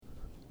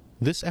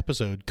This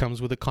episode comes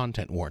with a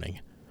content warning.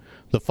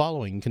 The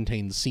following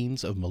contains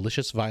scenes of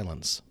malicious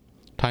violence.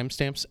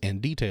 Timestamps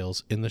and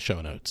details in the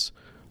show notes.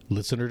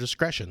 Listener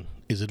discretion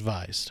is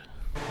advised.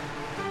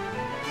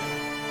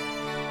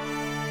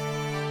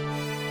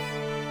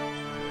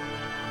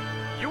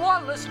 You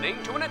are listening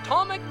to an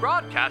Atomic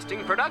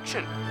Broadcasting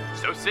production,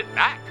 so sit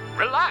back,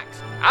 relax,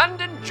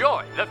 and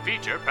enjoy the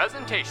feature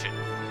presentation.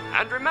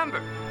 And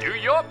remember, do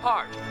your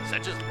part,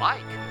 such as like,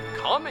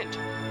 comment,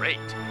 rate,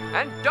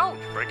 and don't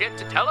forget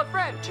to tell a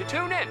friend to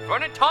tune in for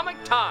an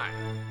Atomic Time.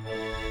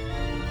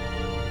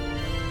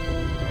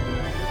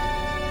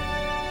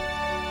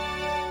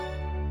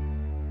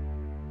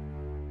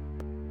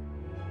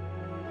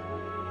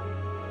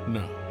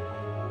 Now,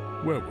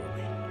 where were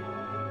we?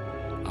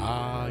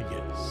 Ah,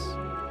 yes.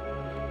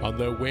 On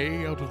their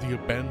way out of the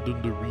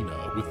abandoned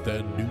arena with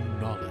their new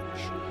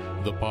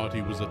knowledge, the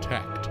party was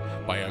attacked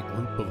by a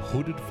group of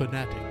hooded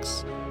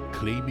fanatics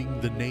claiming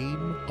the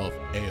name of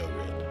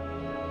Aerid.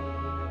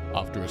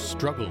 After a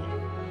struggle,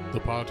 the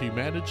party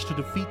managed to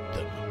defeat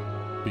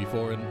them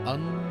before an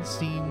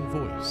unseen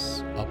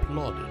voice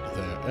applauded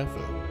their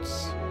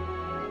efforts.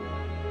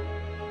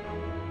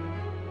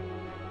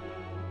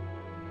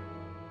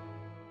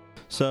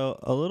 So,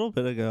 a little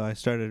bit ago, I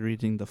started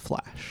reading The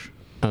Flash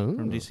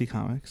from DC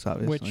Comics,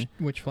 obviously.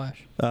 Which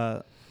Flash?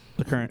 The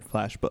current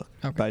Flash book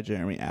by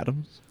Jeremy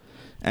Adams.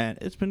 And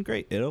it's been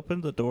great. It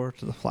opened the door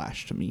to The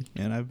Flash to me,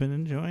 and I've been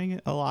enjoying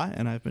it a lot,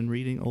 and I've been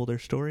reading older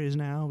stories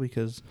now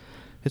because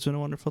it's been a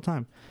wonderful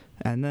time.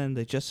 And then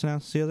they just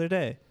announced the other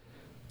day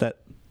that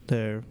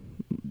they're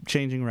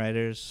changing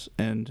writers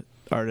and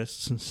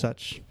artists and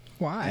such.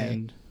 Why?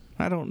 And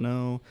I don't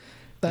know.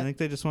 I think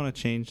they just want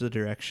to change the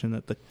direction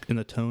that in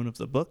the tone of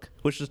the book,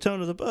 which the tone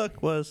of the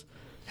book was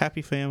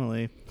happy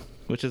family,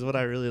 which is what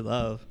I really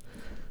love.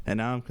 And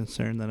now I'm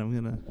concerned that I'm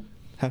going to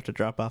have to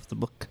drop off the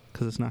book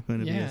because it's not going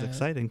to be as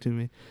exciting to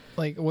me.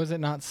 Like, was it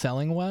not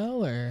selling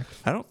well, or?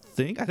 I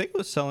think it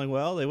was selling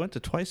well. They went to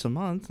twice a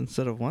month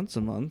instead of once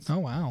a month. Oh,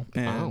 wow.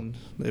 And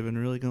they've been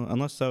really going,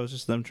 unless that was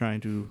just them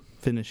trying to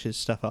finish his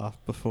stuff off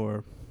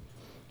before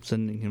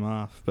sending him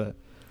off. But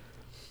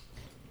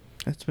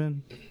it's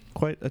been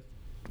quite a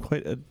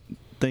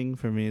thing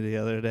for me the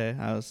other day.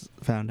 I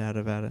found out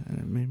about it, and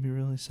it made me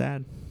really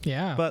sad.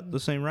 Yeah. But the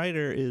same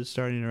writer is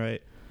starting to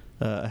write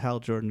a Hal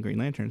Jordan Green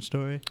Lantern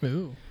story.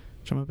 Ooh.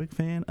 Which I'm a big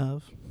fan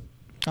of.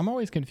 I'm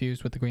always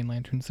confused with the Green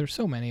Lanterns. There's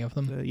so many of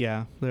them.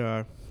 Yeah, there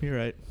are. You're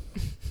right.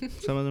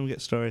 Some of them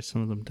get stories,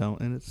 some of them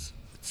don't, and it's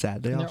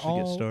sad. They all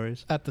should get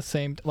stories. At the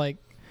same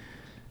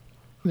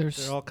they're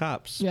all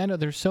cops. Yeah, I know.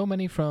 There's so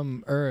many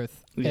from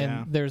Earth,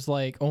 and there's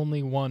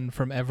only one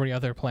from every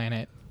other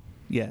planet.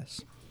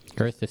 Yes.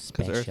 Earth is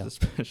special. Earth is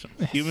special.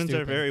 Humans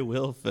are very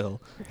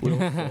willful.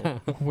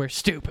 We're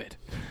stupid.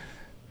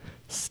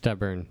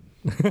 Stubborn.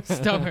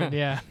 Stubborn,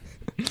 yeah.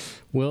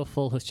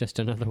 Willful is just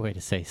another way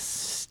to say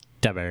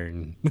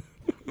stubborn.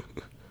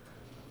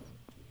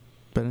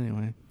 But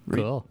anyway,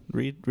 cool.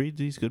 Read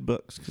these good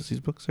books, because these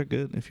books are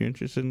good. If you're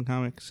interested in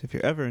comics, if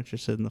you're ever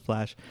interested in The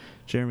Flash,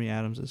 Jeremy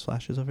Adams'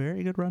 Flash is a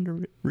very good run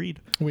to read.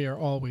 We are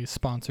always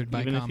sponsored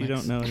by Even comics. if you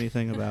don't know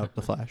anything about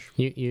The Flash.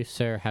 You,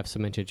 sir, have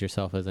cemented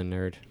yourself as a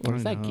nerd. Or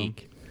is that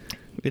geek?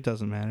 It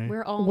doesn't matter.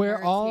 We're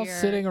all here.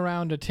 Sitting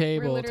around a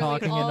table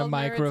talking into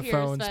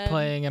microphones,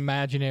 playing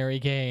imaginary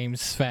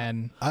games,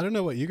 Sven. I don't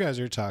know what you guys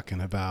are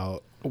talking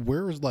about.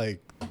 We're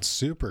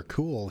super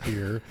cool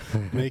here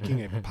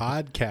making a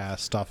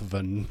podcast off of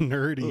a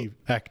nerdy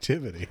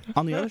activity.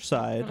 On the other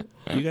side,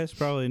 you guys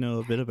probably know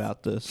a bit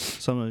about this,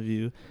 some of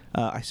you.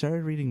 I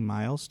started reading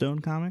Milestone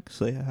comics.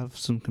 They have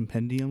some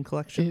compendium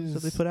collections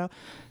that they put out.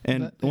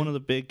 And one of the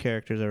big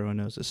characters everyone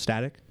knows is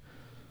Static.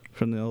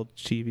 From the old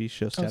TV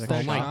show Static Shock.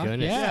 Oh my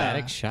goodness, yeah.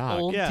 Static Shock.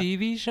 Old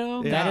TV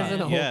show? Yeah. That is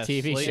an old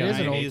TV late show. It is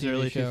an old 90s, TV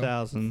early show.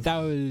 2000s. That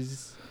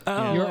was...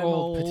 You're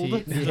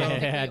old, petite.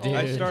 Yeah, dude.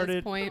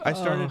 I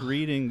started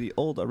reading the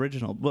old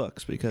original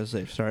books because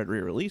they've started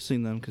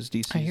re-releasing them because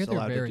DC is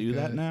allowed to do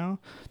that now.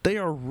 They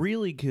are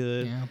really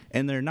good,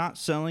 and they're not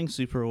selling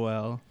super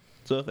well.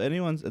 So if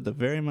anyone's at the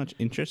very much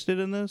interested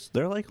in this,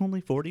 they're only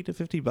 $40 to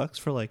 $50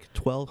 for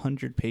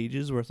 1,200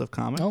 pages worth of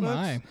comic books. Oh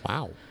my!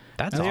 Wow.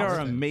 They are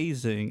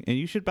amazing, and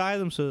you should buy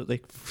them so that they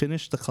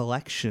finish the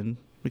collection,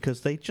 because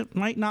they just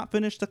might not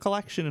finish the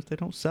collection if they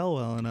don't sell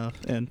well enough.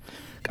 And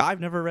I've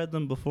never read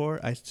them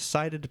before. I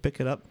decided to pick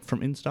it up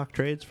from in-stock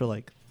trades for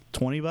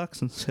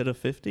 $20 instead of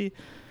 $50,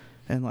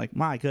 and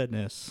my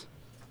goodness,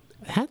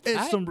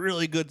 it's some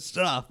really good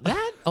stuff.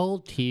 That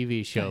old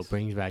TV show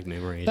brings back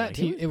memories.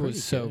 It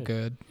was so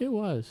good. It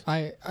was.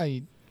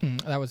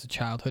 That was a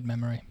childhood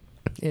memory.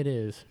 It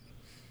is.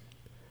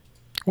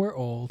 We're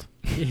old.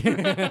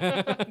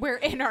 We're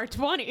in our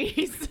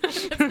 20s.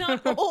 It's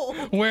not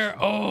old. We're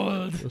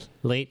old.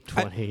 Late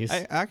 20s.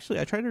 I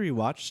tried to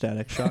rewatch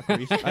Static Shock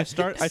recently. I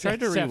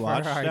tried to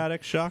rewatch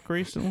Static Shock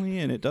recently,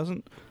 and it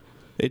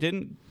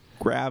didn't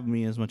grab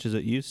me as much as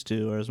it used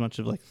to, or as much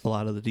of a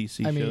lot of the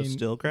DC shows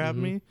still grab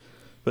me.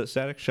 But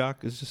Static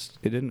Shock is just,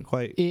 it didn't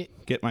quite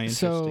get my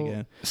interest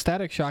again.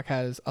 Static Shock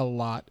has a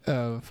lot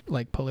of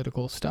like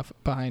political stuff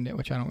behind it,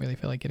 which I don't really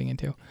feel like getting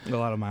into. A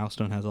lot of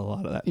Milestone has a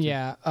lot of that too.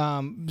 Yeah.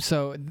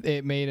 So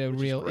it made a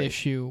real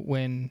issue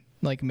when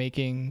like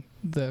making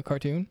the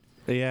cartoon.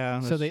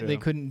 Yeah. So they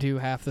couldn't do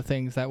half the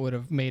things that would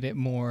have made it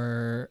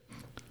more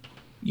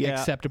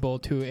acceptable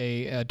to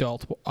a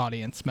adult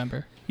audience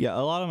member. Yeah,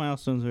 a lot of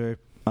Milestones are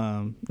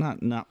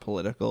not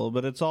political,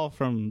 but it's all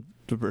from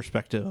the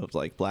perspective of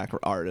like black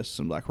artists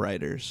and black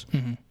writers,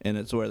 and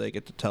it's where they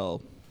get to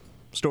tell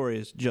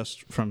stories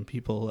just from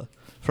people,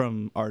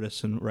 from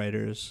artists and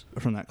writers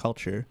from that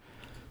culture,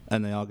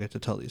 and they all get to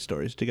tell these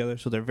stories together.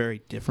 So they're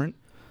very different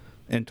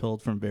and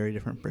told from very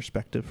different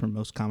perspective from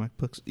most comic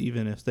books.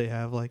 Even if they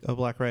have like a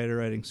black writer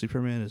writing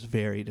Superman is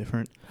very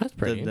different. That's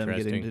pretty than them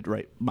interesting. getting to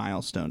write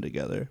Milestone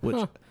together,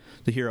 which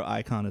the hero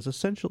icon is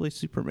essentially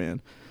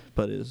Superman,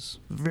 but is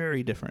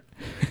very different.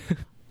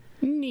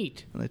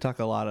 Neat. And they talk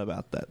a lot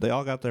about that. They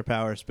all got their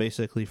powers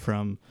basically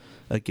from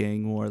a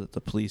gang war that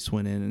the police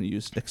went in and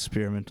used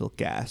experimental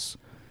gas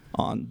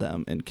on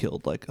them and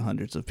killed like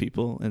hundreds of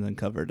people and then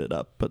covered it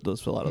up. But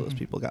a lot of those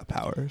people got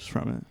powers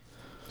from it.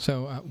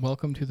 So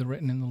welcome to the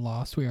Written and the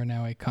Lost. We are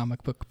now a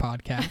comic book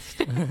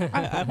podcast.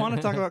 I want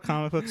to talk about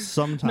comic books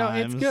sometimes. No,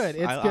 it's good.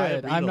 It's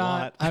good. I'm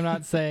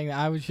not saying that.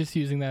 I was just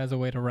using that as a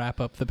way to wrap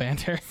up the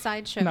banter.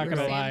 Sideshow Not where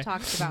gonna Sam lie.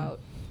 talks about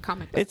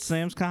comic books. It's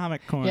Sam's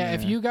Comic Corner. Yeah,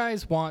 if you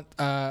guys want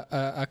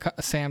a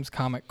Sam's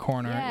Comic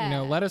Corner,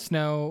 let us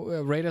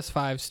know. Rate us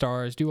 5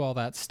 stars. Do all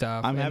that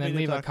stuff, I'm and happy then to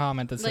leave a talk-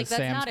 comment that Like, says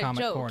that's Sam's not a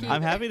Comic joke Corner. either.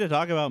 I'm happy to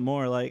talk about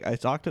more. Like I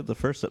talked at the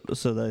first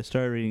episode that I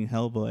started reading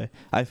Hellboy.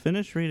 I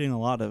finished reading a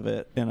lot of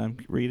it, and I'm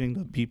reading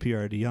the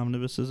BPRD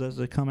omnibuses as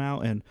they come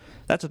out. And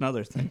that's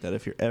another thing that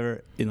if you're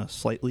ever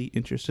slightly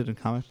interested in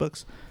comic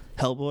books,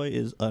 Hellboy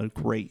is a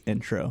great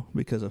intro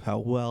because of how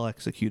well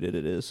executed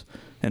it is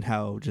and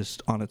how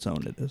just on its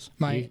own it is.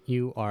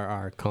 You are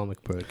our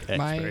comic book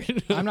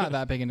expert. I'm not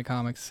that big into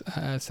comics,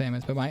 as Sam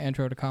is, but my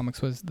intro to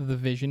comics was the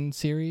Vision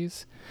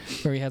series,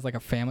 where he has like a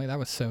family. That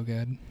was so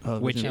good.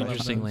 Which, Vision by-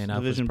 interestingly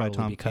enough, The Vision was by probably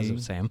Tom because King.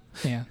 of Sam.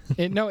 Yeah.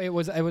 It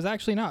was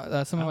actually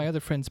not. Some of my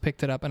other friends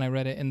picked it up, and I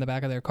read it in the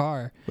back of their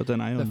car. But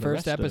then I own The rest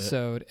first of it.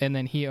 episode, and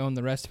then he owned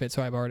the rest of it,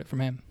 so I borrowed it from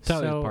him. So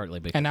it So- was partly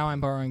because And now I'm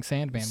borrowing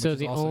Sandman, So which is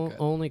the also good.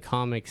 only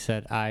comics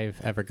that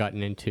I've ever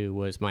gotten into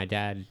was my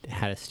dad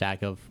had a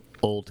stack of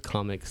old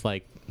comics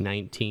like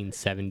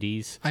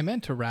 1970s. I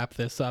meant to wrap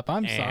this up.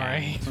 I'm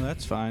sorry. Well,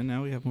 that's fine.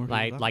 Now we have more.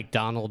 to talk Like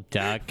Donald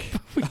Duck.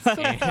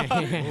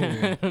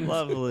 about.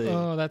 Lovely.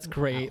 Oh, that's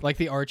great. Like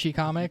the Archie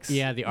comics?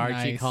 Yeah, the Archie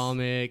Nice.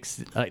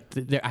 comics. I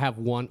have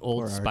one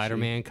old Poor Archie.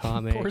 Spider-Man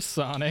comic. Poor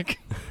Sonic.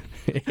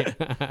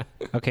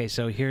 Okay,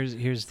 so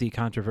here's the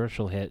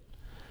controversial hit.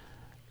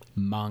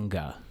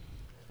 Manga.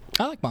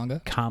 I like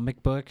manga.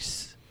 Comic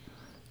books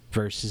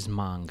versus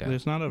manga.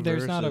 There's not a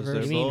There's not a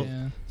versus. versus. They're both,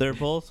 Yeah. they're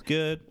both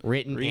good.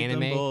 Written Read anime.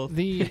 them both.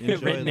 The Enjoy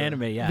Written them.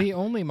 anime, yeah. The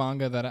only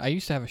manga that I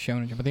used to have a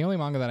Shonen Jump, but the only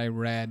manga that I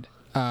read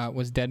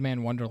was Dead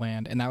Man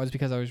Wonderland, and that was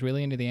because I was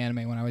really into the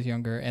anime when I was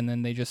younger, and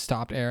then they just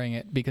stopped airing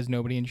it because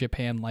nobody in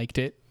Japan liked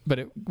it, but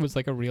it was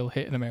like a real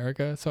hit in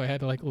America, so I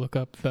had to like look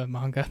up the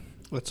manga.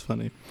 That's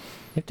funny. You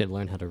have to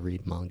learn how to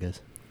read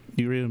mangas.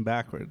 You read them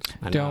backwards.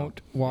 I know.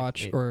 Don't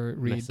watch It or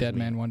read messes Dead me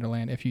Man up.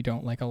 Wonderland if you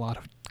don't like a lot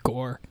of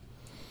gore.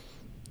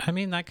 I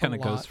mean, that kind A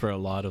of goes lot. for a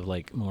lot of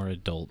like more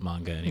adult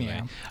manga anyway.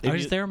 Yeah. If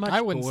Is you- there much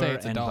I wouldn't gore say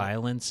it's and adult.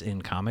 violence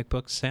in comic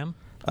books, Sam?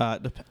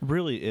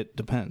 Really, it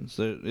depends.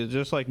 It's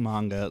just like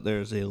manga.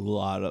 There's a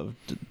lot of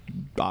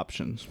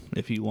options.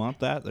 If you want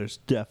that, there's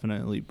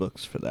definitely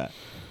books for that.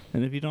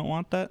 And if you don't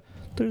want that,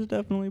 there's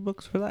definitely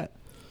books for that.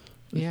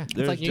 Yeah,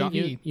 There's like John-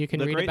 you can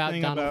the read great about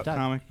thing Donald about Duck.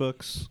 comic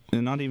books,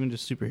 and not even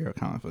just superhero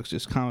comic books,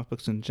 just comic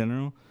books in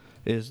general,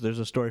 is there's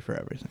a story for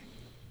everything.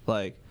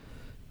 Like,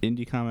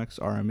 indie comics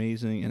are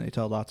amazing, and they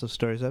tell lots of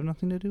stories that have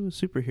nothing to do with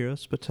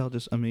superheroes, but tell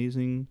just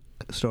amazing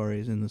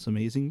stories in this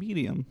amazing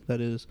medium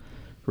that is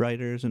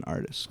writers and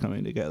artists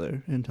coming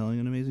together and telling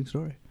an amazing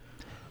story.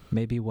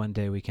 Maybe one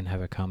day we can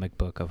have a comic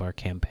book of our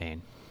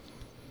campaign.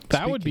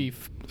 That would be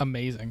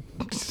amazing.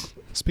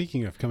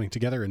 Speaking of coming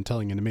together and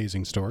telling an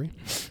amazing story,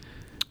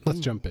 let's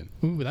jump in.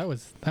 Ooh, that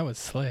was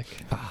slick.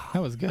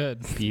 That was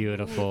good.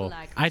 Beautiful.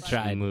 Like I butter.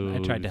 tried. I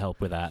Smooth. tried to help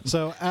with that.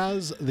 So,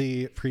 as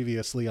the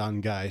previously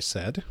on guy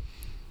said,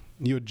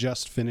 you had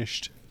just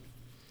finished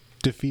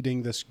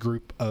defeating this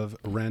group of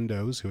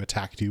randos who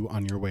attacked you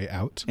on your way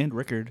out. And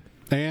Rickard.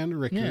 And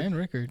Rickard. Yeah, and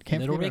Rickard.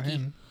 Can't Little forget about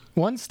Ricky. him.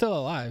 One's still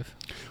alive.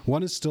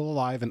 One is still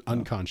alive and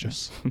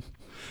unconscious,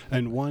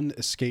 and one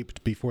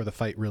escaped before the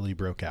fight really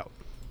broke out.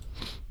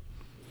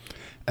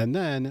 And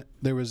then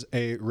there was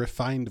a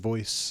refined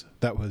voice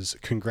that was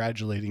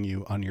congratulating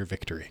you on your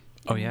victory.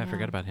 Oh yeah, I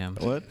forgot about him.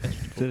 What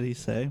did he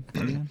say?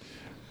 again?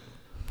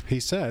 He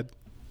said,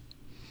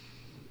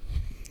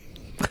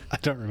 I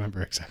don't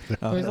remember exactly.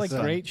 Oh, it was like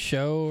that's, great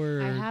show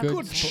or I have- good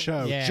Good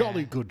show. Yeah.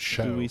 Jolly good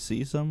show. Do we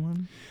see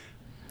someone?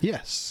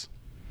 Yes.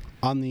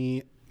 On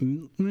the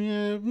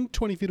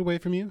 20 feet away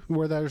from you,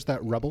 where there's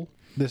that rubble,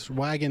 this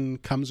wagon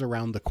comes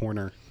around the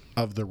corner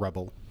of the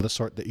rubble, the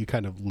sort that you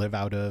kind of live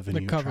out of and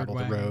The you covered travel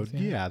the road. wagons,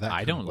 yeah. Yeah, that I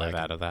kind don't of live wagon.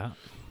 out of that.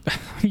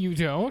 You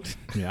don't?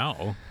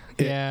 No.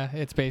 Yeah,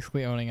 it's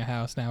basically owning a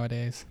house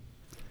nowadays.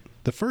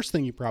 The first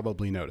thing you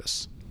probably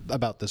notice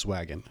about this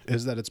wagon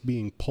is that it's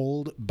being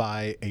pulled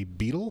by a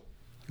beetle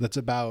that's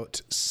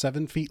about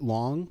 7 feet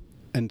long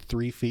and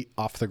 3 feet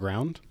off the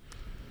ground.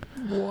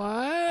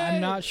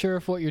 I'm not sure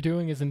if what you're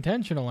doing is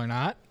intentional or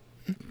not.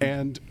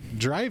 And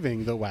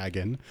driving the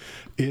wagon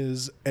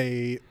is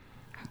a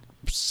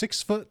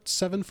 6 foot,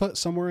 7 foot,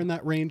 somewhere in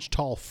that range,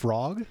 tall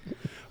frog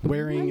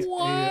wearing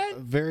a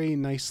very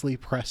nicely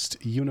pressed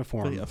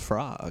uniform Really a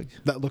frog.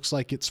 that looks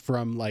like it's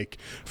from like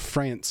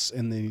France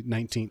in the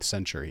 19th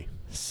century.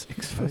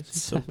 6 Why is he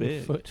so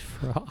big? Foot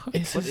frog.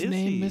 Is What his is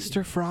name he?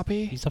 Mr.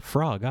 Froppy? He's a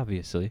frog,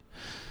 obviously.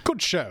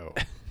 Good show.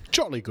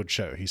 Jolly good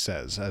show, he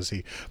says as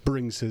he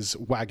brings his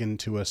wagon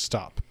to a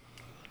stop.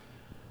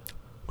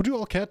 Would you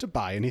all care to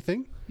buy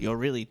anything? You're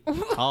really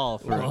tall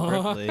for a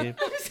Ripley. I'm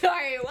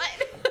sorry,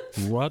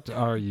 what? What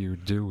are you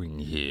doing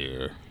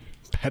here?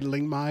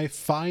 Peddling my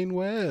fine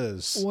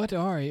wares. What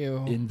are you?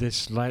 In this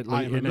slightly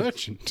I am a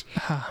merchant.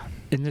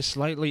 in this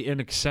slightly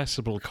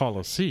inaccessible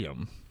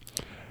Colosseum.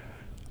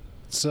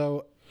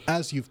 So,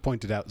 as you've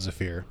pointed out,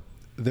 Zephyr,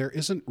 there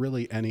isn't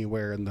really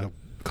anywhere in the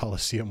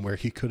Colosseum where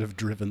he could have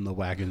driven the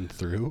wagon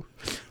through.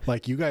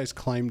 Like, you guys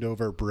climbed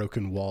over a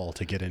broken wall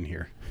to get in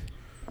here.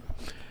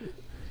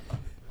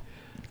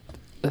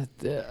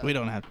 We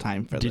don't have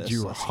time for Did this.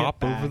 you Let's get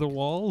hop over back. the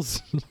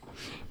walls?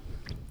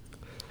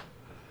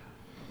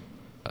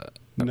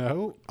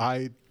 No,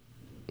 I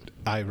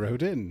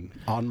rode in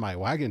on my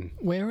wagon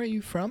Where are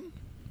you from?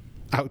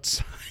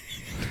 outside.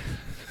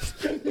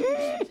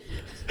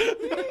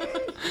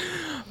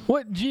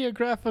 What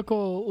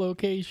geographical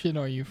location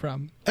are you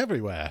from?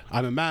 Everywhere.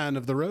 I'm a man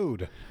of the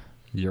road.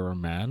 You're a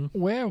man?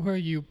 Where were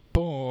you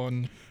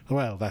born?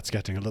 Well, that's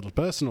getting a little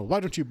personal. Why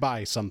don't you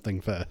buy something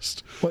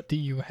first? What do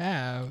you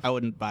have? I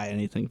wouldn't buy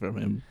anything from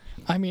him.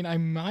 I mean, I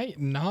might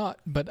not,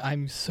 but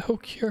I'm so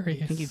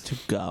curious. I need to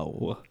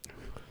go.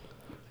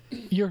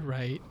 You're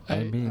right.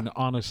 I mean,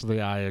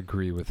 honestly, I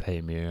agree with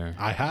Hamir.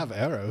 I have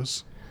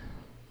arrows.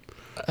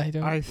 I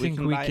don't. I think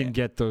can we buy can it.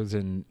 get those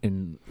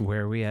in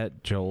where are we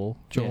at, Joel?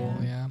 Joel,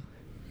 yeah.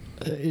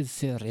 Is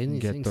there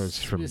anything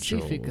those from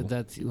specific Joel.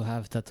 that you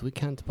have that we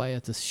can't buy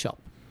at the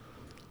shop?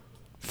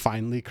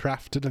 Finely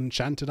crafted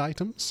enchanted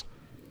items.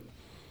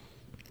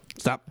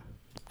 Stop.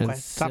 And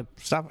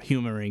Stop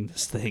humoring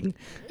this thing.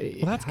 Well,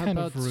 that's How kind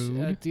of about,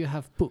 rude. do you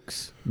have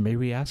books? May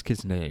we ask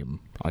his name?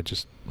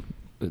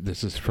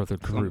 This is for the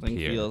group Something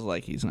here. feels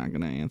like he's not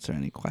going to answer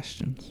any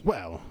questions.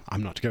 Well,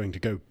 I'm not going to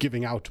go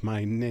giving out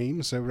my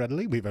name so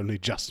readily. We've only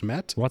just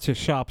met. What's your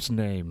shop's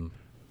name?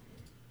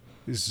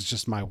 This is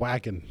just my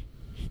wagon.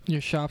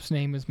 Your shop's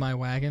name is My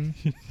Wagon.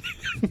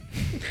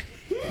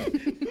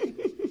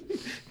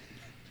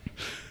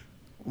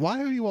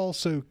 Why are you all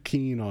so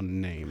keen on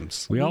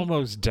names? We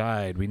almost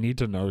died. We need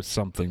to know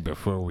something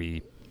before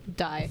we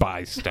Die.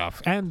 buy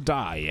stuff. And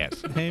die,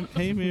 yes.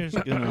 Hamir's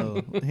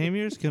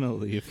gonna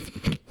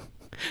leave.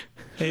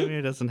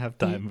 Hamir doesn't have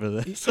time for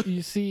this.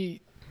 You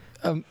see,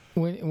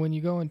 when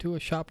you go into a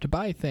shop to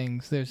buy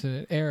things, there's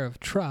an air of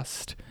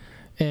trust,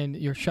 and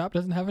your shop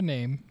doesn't have a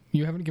name.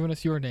 You haven't given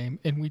us your name,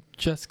 and we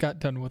just got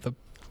done with a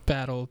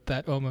battle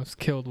that almost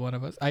killed one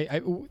of us.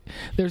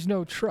 There's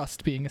no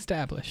trust being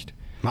established.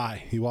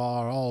 My, you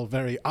are all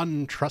very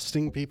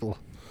untrusting people.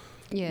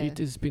 Yeah. It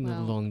has been a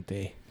well, long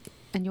day.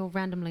 And you're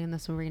randomly in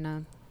this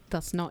arena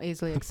that's not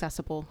easily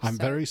accessible. I'm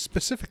so very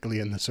specifically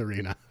in this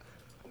arena.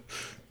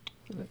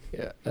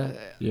 Yes,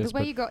 the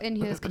way you got in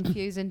here is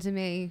confusing to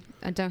me.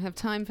 I don't have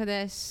time for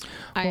this.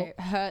 I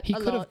hurt He a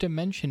could have lot,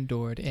 dimension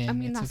doored in. I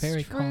mean, it's a that's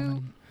very true.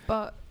 common.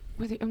 but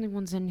we're the only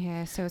ones in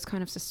here, so it's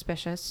kind of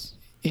suspicious.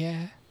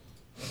 Yeah.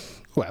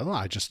 Well,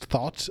 I just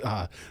thought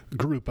a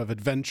group of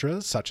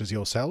adventurers such as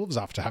yourselves,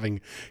 after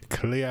having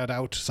cleared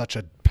out such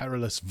a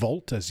perilous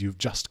vault as you've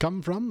just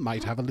come from,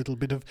 might have a little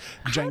bit of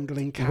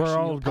jangling cash. We're in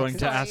all your going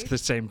to pockets. ask the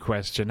same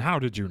question. How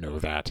did you know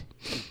that?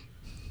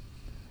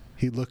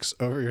 He looks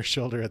over your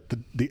shoulder at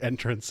the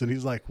entrance and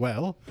he's like,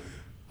 well,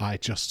 I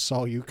just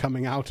saw you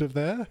coming out of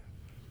there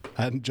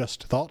and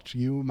just thought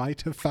you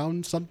might have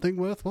found something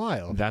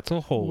worthwhile. That's a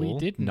hole,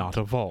 didn't. not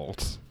a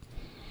vault.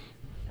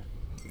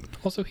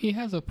 Also, he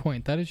has a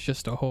point. That is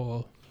just a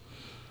hole.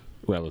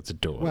 Well, it's a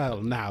door.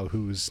 Well, now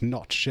who's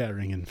not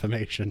sharing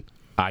information?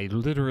 I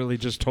literally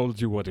just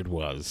told you what it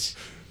was.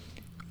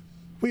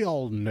 We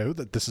all know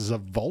that this is a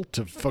vault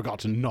of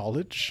forgotten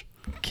knowledge.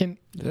 Can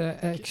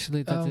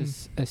Actually, that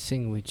is a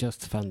thing we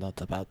just found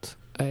out about.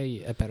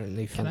 I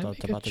apparently can found I out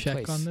make a about the check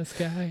place. on this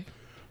guy?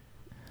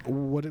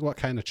 What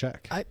kind of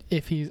check? I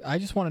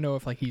just want to know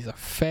if like he's a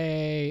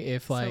fae,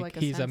 if So, like like, a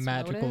he's a sense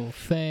magical motive?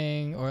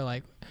 thing, or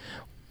like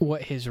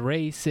what his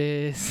race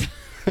is.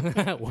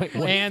 Wait,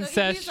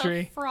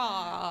 Ancestry. He's a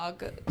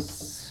frog,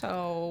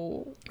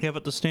 so Yeah,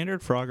 but the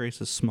standard frog race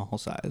is small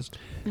sized.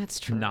 that's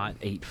true. Not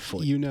 8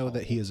 foot. You know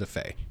that he is a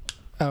fae.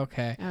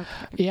 Okay. Okay.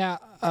 Yeah.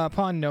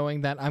 Upon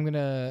knowing that, I'm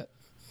gonna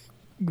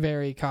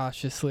very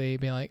cautiously,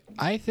 being like,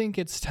 I think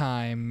it's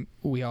time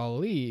we all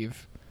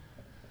leave.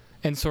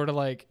 And sort of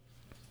like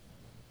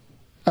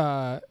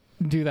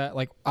do that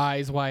like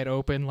eyes wide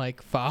open,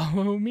 like,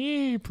 follow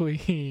me,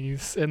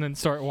 please. And then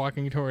start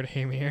walking toward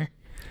Hamir,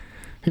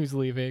 who's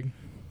leaving.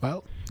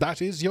 Well,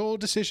 that is your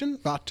decision,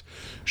 but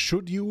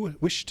should you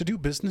wish to do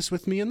business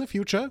with me in the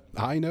future,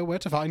 I know where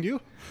to find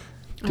you.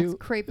 That's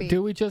creepy.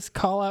 Do we just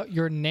call out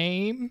your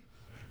name?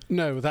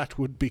 No, that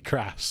would be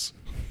crass.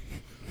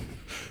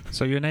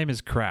 So your name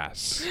is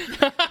Crass.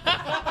 All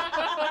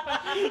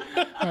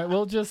right,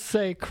 we'll just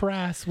say,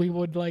 Crass, we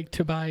would like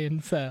to buy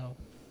and sell.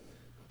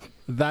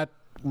 That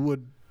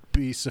would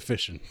be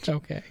sufficient.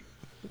 Okay.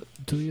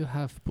 Do you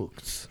have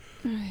books?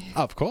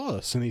 Of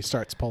course. And he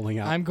starts pulling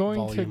out I'm going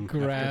to volume after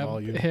grab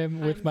volume.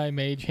 him with my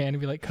mage hand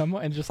and be like, come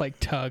on, and just like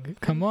tug.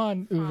 Come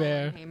on,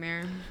 Uver.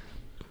 Hamir.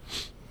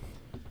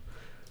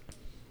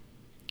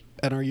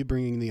 And are you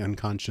bringing the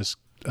unconscious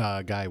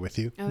guy with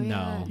you? Oh,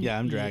 No. Yeah,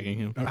 I'm dragging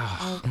him.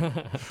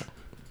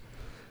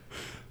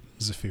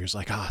 Zephyr's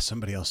like,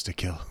 somebody else to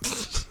kill.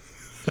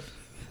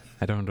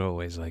 I don't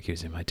always like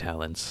using my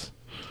talents.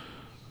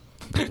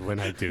 But when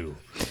I do.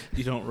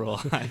 You don't roll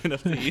high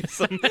enough to use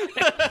them.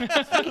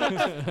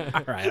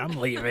 All right, I'm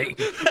leaving.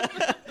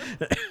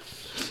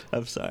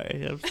 I'm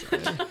sorry.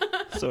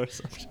 Sore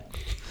subject.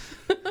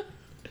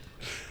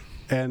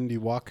 And you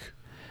walk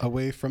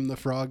away from the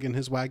frog in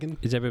his wagon.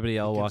 Is everybody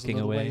all Gives a walking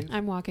little away? wave.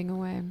 I'm walking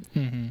away.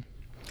 Mm-hmm.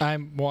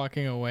 I'm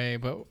walking away,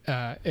 but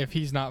if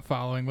he's not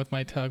following with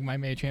my tug, my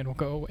mage hand will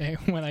go away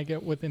when I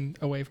get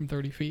away from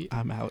 30 feet.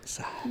 I'm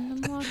outside.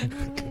 I'm walking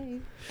away.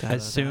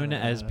 As soon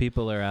as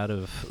people are out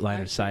of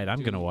line of sight, I'm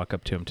going to walk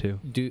up to him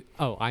too.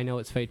 I know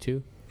it's Fate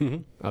too?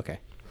 Mm-hmm. Okay.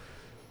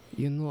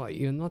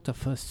 You're not the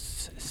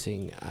first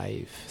thing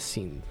I've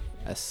seen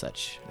as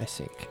such, I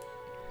think.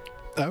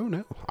 Oh,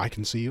 no. I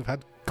can see you've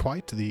had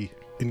quite the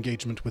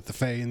engagement with the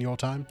Fae in your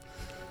time.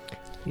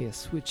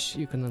 Yes, which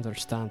you can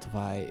understand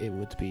why it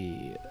would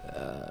be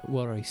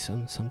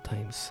worrisome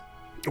sometimes.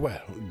 Well,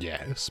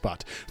 yes,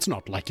 but it's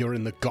not like you're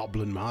in the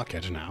goblin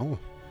market now.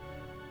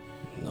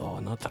 No,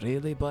 not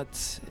really,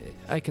 but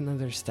I can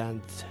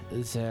understand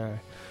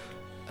their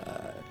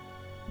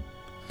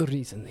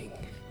reasoning.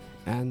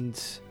 And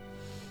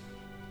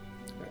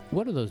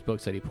what are those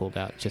books that he pulled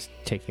out? Just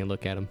taking a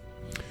look at them.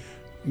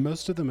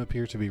 Most of them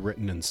appear to be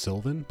written in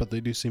Sylvan, but they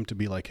do seem to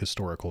be like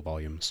historical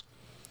volumes.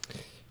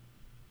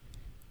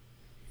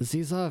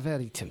 These are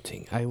very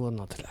tempting, I will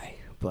not lie,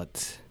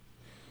 but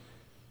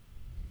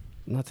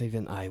not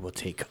even I will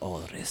take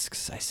all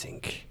risks, I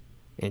think,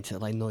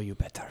 until I know you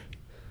better.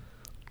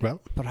 Well,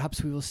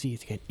 Perhaps we will see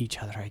each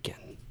other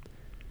again.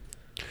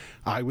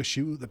 I wish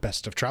you the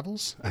best of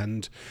travels,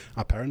 and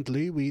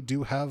apparently we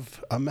do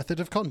have a method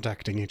of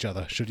contacting each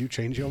other, should you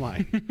change your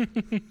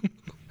mind.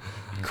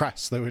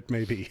 Crass though it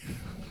may be.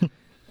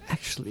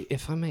 Actually,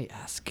 if I may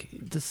ask,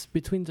 this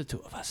between the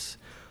two of us,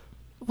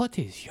 what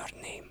is your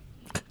name?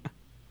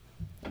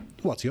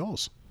 What's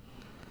yours?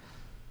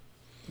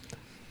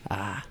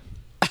 Ah,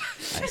 I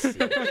see.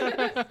 And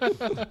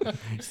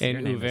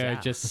Uver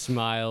just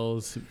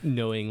smiles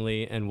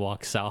knowingly and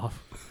walks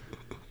off.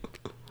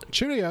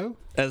 Cheerio.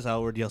 As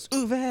Alward yells,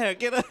 Uver,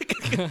 get up!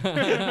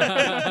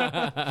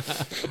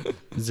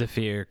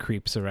 Zephyr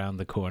creeps around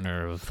the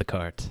corner of the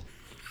cart.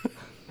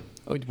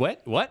 Oh,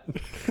 what?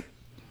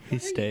 He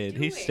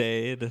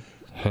stayed.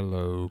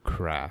 Hello,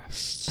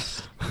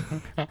 Crass.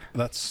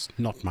 That's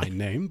not my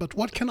name, but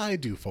what can I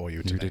do for you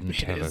You today? didn't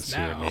tell us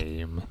your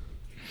name.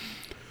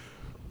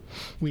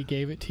 We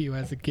gave it to you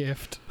as a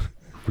gift.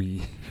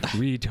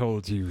 We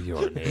told you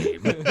your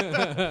name.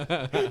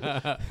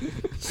 The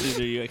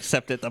sooner you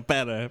accept it, the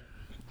better.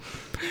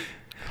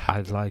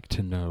 I'd like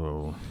to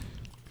know.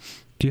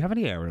 Do you have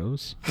any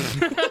arrows?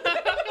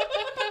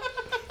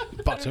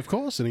 But of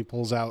course, and he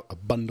pulls out a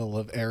bundle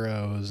of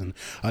arrows and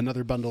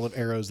another bundle of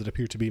arrows that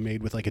appear to be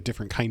made with like a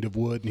different kind of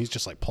wood, and he's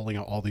just like pulling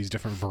out all these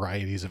different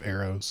varieties of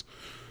arrows.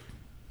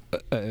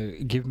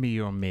 Give me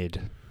your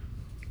mid.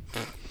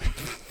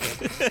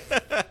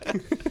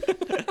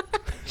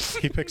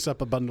 He picks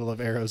up a bundle of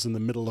arrows in the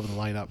middle of the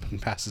lineup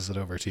and passes it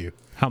over to you.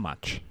 How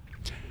much?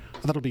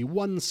 That'll be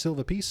 1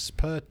 silver piece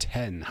per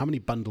 10. How many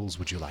bundles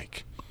would you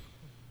like?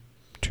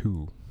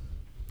 2.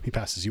 He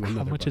passes you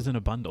another How much is in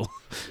a bundle?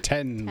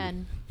 10.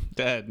 10.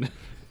 Dead.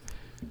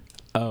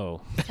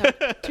 Oh, So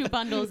 2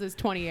 bundles is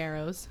 20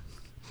 arrows.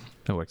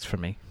 that works for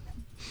me.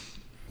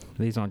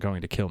 These aren't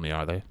going to kill me,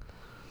 are they?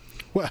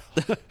 Well,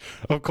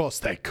 of course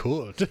they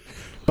could,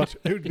 but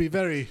it would be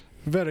very,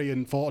 very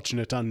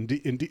unfortunate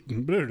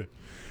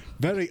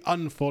very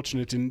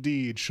unfortunate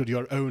indeed should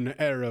your own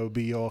arrow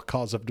be your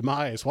cause of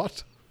demise.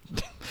 What?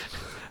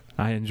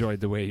 I enjoyed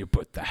the way you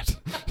put that.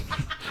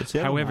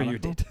 However you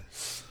did.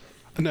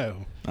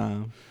 No,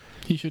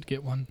 He should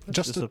get one.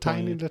 just a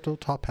tiny disappointed. little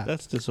top hat.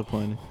 That's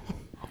disappointing.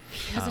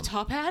 Has a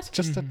top hat?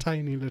 Just a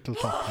tiny little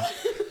top hat.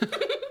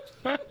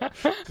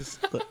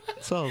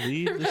 Let's all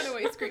leave. Run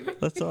away screaming.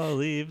 Let's all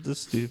leave the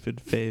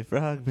stupid Fey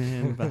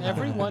Frogman behind.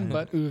 Everyone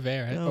but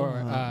Uver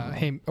Come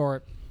on.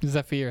 or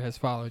Zephyr has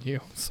followed you.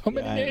 So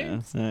many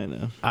names. I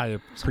know. I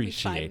many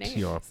appreciate names.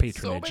 your So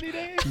patronage. many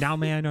names. Now,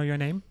 may I know your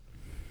name?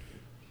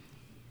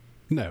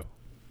 No.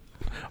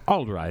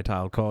 All right,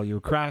 I'll call you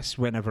Crass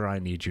whenever I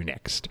need you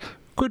next.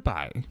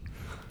 Goodbye.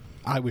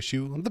 I wish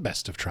you the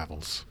best of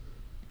travels.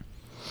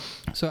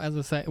 So as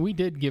I say, we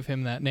did give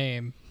him that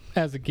name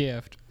as a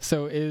gift.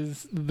 So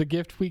is the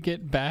gift we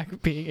get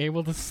back being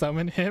able to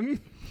summon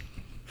him?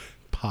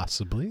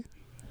 Possibly.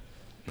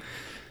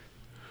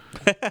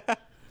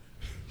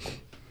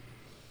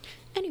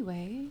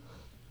 Anyway,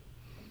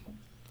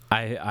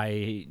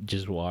 I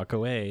just walk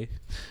away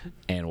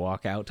and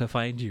walk out to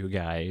find you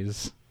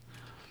guys.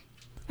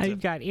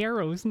 I've got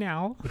arrows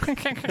now.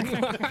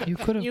 You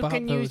could have You bought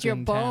can those use your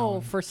in bow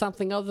town. for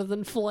something other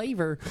than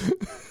flavor.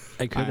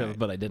 I could have,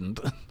 but I didn't.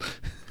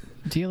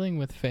 Dealing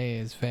with Fae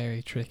is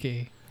very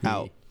tricky.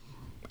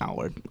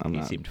 Outward. I'm He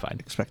not seemed fine.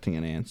 expecting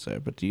an answer,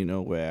 but do you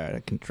know where I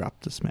can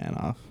drop this man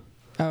off?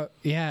 Oh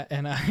yeah,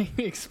 and I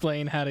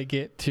explain how to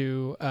get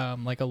to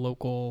like a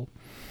local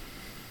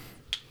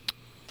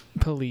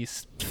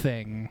police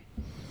thing,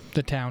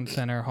 the town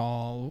center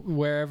hall,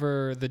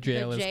 wherever the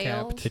jail is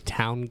jail? kept. The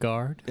town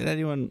guard. Did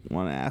anyone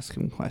want to ask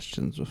him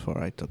questions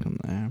before I took him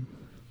there?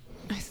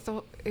 I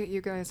thought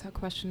you guys had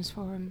questions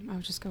for him. I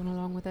was just going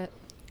along with it.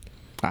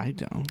 I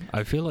don't.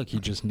 I feel like he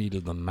just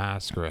needed the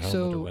mask or a helmet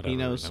So- or whatever. He knows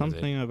and that was it.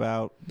 something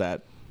about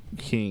that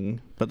king,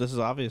 but this is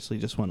obviously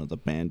just one of the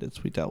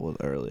bandits we dealt with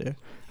earlier.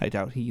 I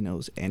doubt he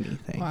knows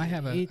anything. Well, I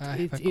have a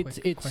quick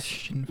it's-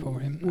 question for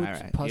him. All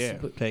right, yeah,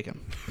 take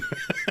him.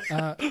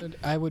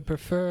 I would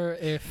prefer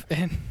if,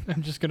 and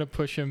I'm just gonna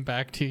push him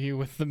back to you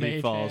with the mage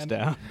He falls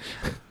hand.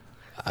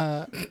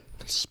 down.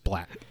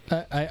 Splat.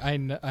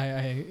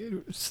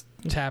 I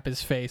tap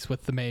his face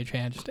with the mage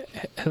hand. Just,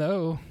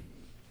 hello.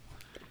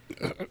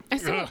 I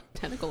saw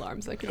tentacle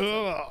arms. I could.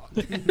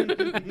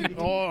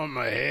 Oh,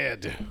 my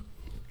head.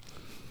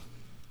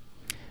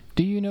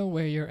 Do you know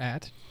where you're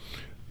at?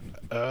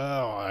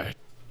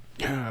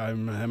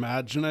 I'm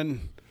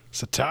imagining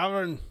it's a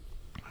tavern.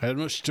 Had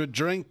much to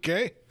drink,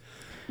 eh?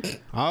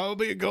 I'll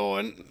be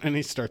going. And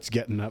he starts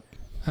getting up.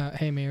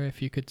 Hey, Mira,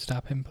 if you could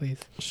stop him, please.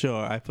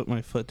 Sure, I put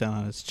my foot down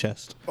on his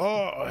chest.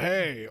 Oh,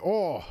 hey.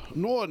 Oh,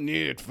 no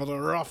need for the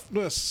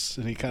roughness.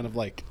 And he kind of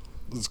like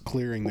is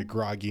clearing the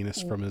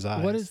grogginess from his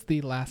eyes. What is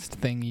the last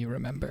thing you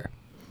remember?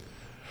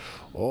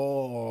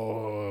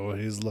 Oh,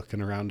 he's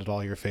looking around at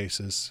all your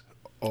faces.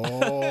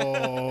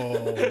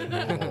 Oh.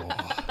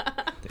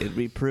 It'd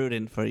be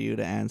prudent for you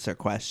to answer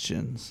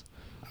questions.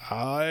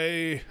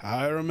 I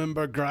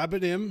remember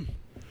grabbing him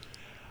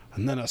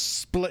and then a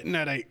splitting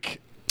headache.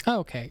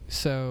 Okay,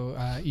 so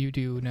you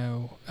do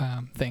know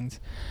things.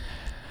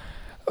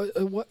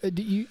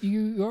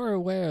 You're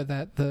aware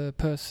that the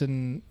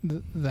person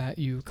that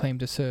you claim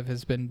to serve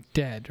has been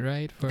dead,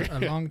 right, for a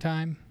long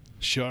time?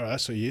 Sure,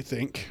 that's what you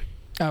think.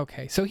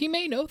 Okay, so he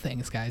may know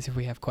things, guys, if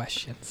we have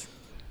questions.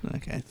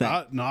 Okay,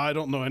 No, I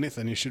don't know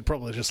anything. You should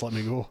probably just let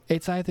me go.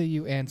 It's either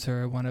you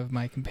answer or one of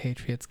my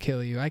compatriots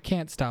kill you. I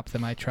can't stop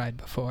them. I tried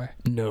before.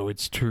 No,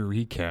 it's true.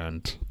 He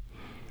can't.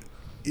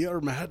 You're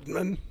a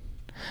madman.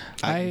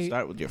 I I- can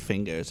start with your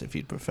fingers if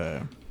you'd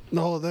prefer.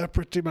 No, they're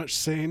pretty much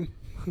sane.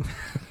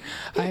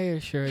 I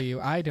assure you,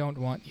 I don't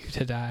want you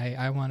to die.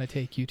 I want to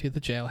take you to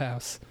the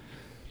jailhouse.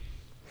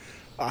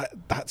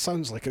 That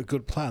sounds like a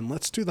good plan.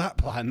 Let's do that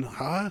plan,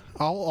 huh?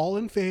 All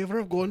in favor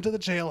of going to the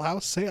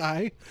jailhouse, say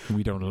aye.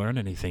 We don't learn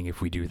anything if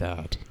we do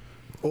that.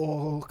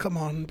 Oh, come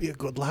on, be a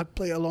good lad,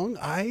 play along,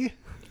 aye?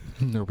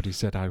 Nobody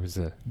said I was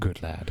a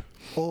good lad.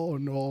 Oh,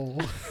 no.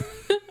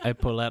 I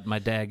pull out my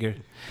dagger.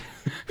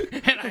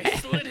 And I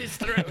slit his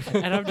throat.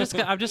 And I'm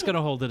just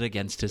gonna hold it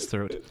against his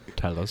throat.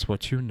 Tell us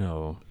what you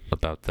know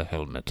about the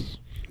helmet.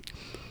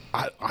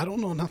 I don't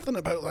know nothing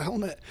about the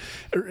helmet.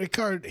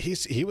 Ricard,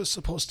 he was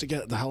supposed to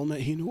get the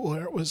helmet. He knew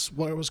where it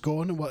was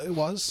going and what it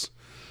was.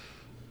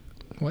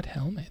 What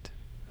helmet?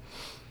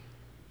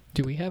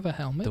 Do we have a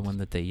helmet? The one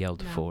that they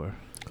yelled No. for.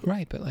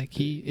 Right, but like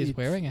he is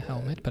wearing a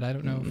helmet, but I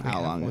don't know if we How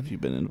have long one. have you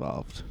been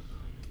involved?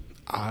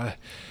 I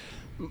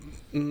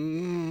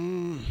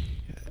I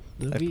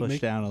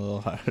pushed down a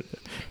little hard.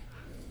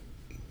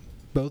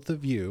 both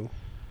of you,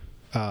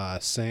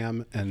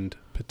 Sam and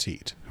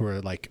Petite, who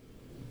are like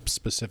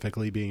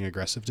specifically being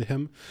aggressive to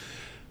him,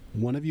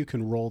 one of you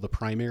can roll the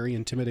primary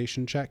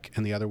intimidation check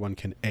and the other one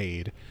can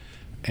aid.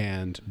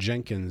 And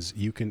Jenkins,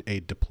 you can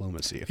aid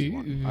diplomacy if you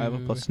want. I have a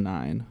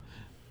 +9.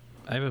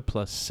 I have a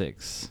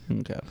 +6.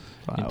 Okay.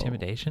 Wow.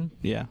 Intimidation?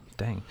 Yeah.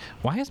 Dang.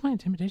 Why is my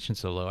intimidation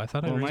so low? I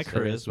thought Well, I my raised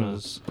it.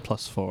 charisma's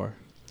 +4.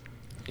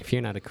 If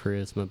you're not a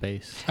charisma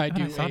base. I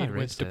do I thought I aid with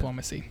raised it.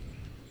 diplomacy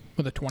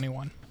with a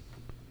 21.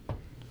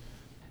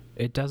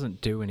 It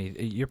doesn't do any.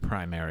 You're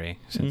primary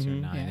since you're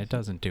Mhm. 9. Yeah. It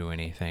doesn't do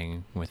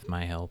anything with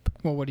my help.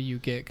 Well, what do you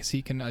get? Because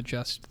he can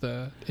adjust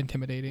the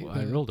intimidating. Well,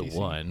 I the rolled a DC.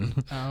 1.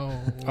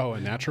 Oh. Oh,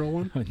 a natural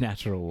one? A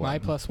natural 1. My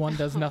 +1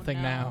 does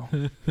nothing no.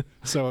 now.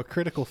 So a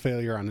critical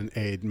failure on an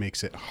aid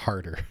makes it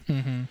harder.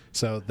 Mm-hmm.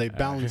 So they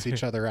balance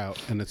each other out,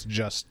 and it's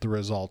just the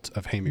result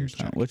of Hamir's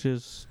check. Which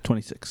is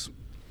 26.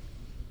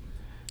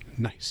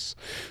 Nice.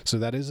 So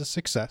that is a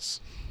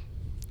success.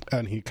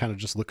 And he kind of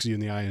just looks you in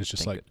the eye and is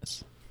just Thank like,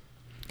 goodness.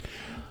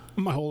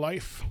 my whole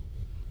life.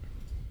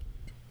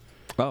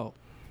 Oh.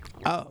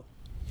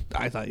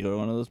 I thought you were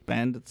one of those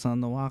bandits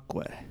on the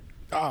walkway.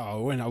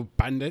 Oh, we're no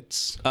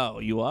bandits. Oh,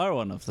 you are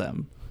one of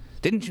them.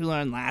 Didn't you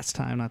learn last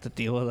time not to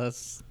deal with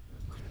us?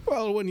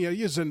 Well, when you're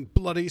using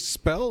bloody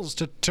spells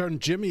to turn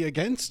Jimmy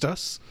against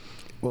us.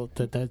 Well,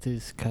 that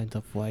is kind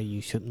of why you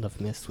shouldn't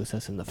have messed with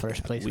us in the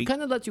first place. We We-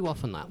 kind of let you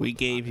off on that We one,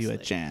 gave you a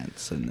honestly.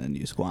 chance, and then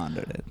you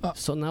squandered it.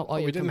 So now all Oh,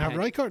 your we didn't have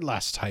companions- Rykard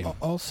last time.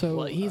 Also,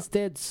 Well, he's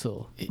dead,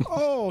 so...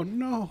 Oh,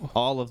 no.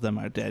 All of them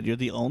are dead. You're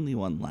the only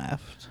one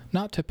left.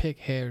 not to pick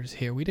hairs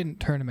here, we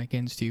didn't turn him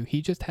against you.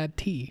 He just had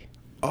tea.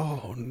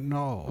 Oh,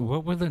 no.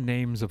 What were the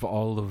names of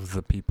all of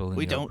the people in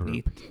We your don't group?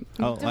 need.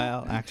 Oh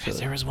well, Guys, actually.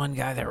 there was one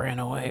guy that ran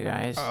away,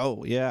 guys.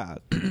 Oh yeah.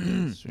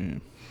 That's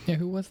true. Yeah,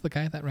 who was the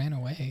guy that ran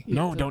away?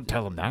 No, don't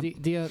tell him that.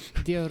 The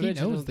He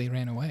original... knows they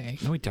ran away.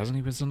 No, he doesn't.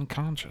 He was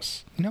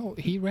unconscious. No,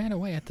 he ran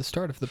away at the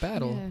start of the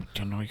battle. Yeah.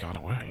 Don't know he got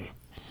away.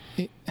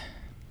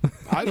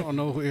 I don't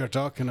know who you're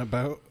talking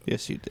about.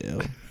 Yes, you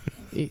do.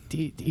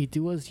 It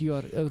was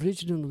your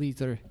original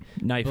leader.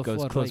 Knife goes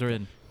Before closer Rykard.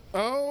 in.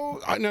 Oh,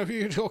 I know who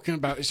you're talking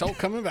about. It's all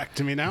coming back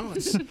to me now.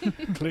 It's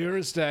clear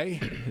as day.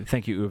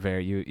 Thank you,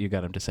 Uver. You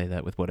got him to say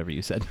that with whatever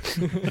you said.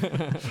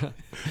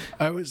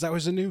 That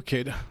was a new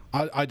kid.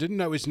 I didn't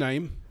know his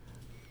name.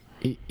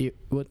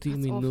 What do you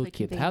That's mean, new awfully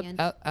kid? convenient.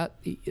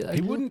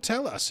 He wouldn't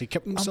tell us. He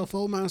kept himself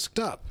all masked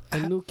up. A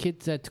new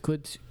kid that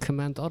could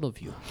command all of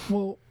you.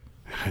 Well,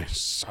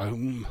 So,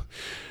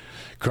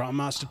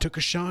 Grandmaster took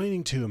a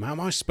shining to him. How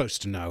am I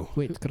supposed to know?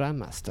 Wait,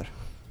 Grandmaster.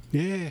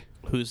 Yeah.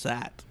 Who's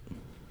that?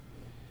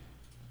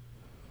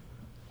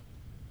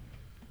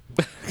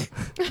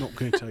 Not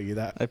going to tell you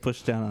that. I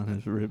pushed down on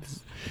his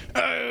ribs.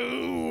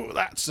 Oh,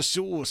 that's the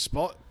sore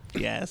spot.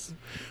 Yes.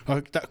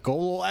 That got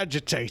all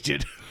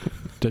agitated.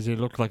 Does he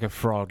look like a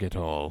frog at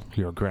all,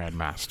 your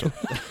grandmaster?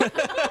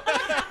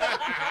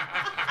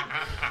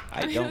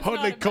 I don't.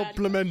 Hardly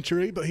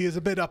complimentary, but he is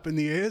a bit up in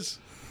the ears.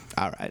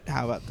 All right.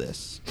 How about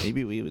this?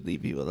 Maybe we would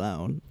leave you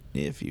alone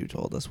if you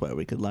told us where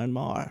we could learn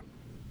more.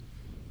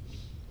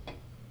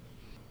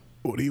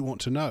 What do you want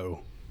to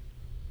know?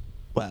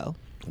 Well,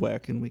 where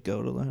can we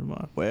go to learn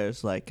more?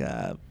 Where's like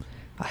a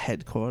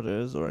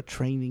headquarters or a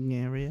training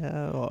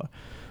area, or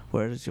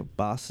where does your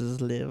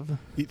bosses live?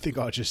 You think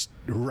I just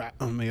rat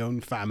on my own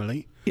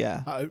family?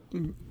 Yeah,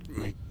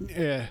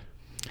 Yeah.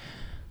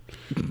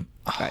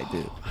 I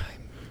do.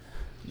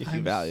 If you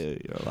I'm value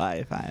your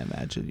life, I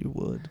imagine you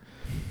would.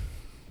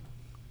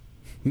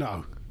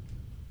 No.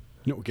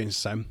 Not against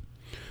Sam.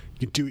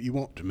 You can do what you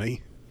want to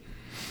me.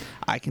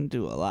 I can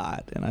do a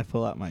lot, and I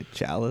pull out my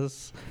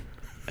chalice,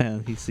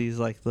 and he sees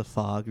like the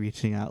fog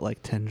reaching out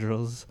like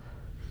tendrils,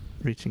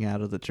 reaching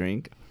out of the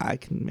drink. I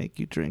can make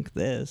you drink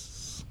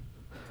this.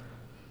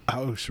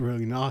 Oh, it's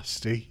really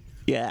nasty.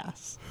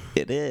 Yes,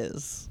 it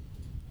is.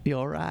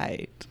 You're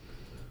right.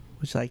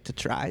 Would you like to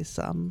try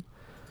some?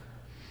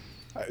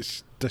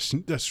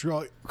 That's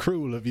right.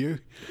 Cruel of you.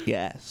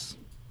 Yes.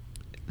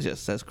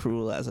 Just as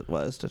cruel as it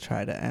was to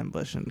try to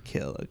ambush and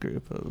kill a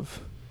group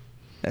of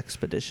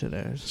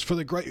expeditioners. It's for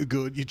the greater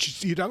good.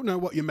 You don't know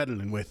what you're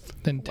meddling with.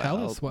 then tell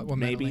Well, us what we're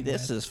maybe meddling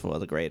this with. is for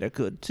the greater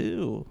good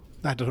too.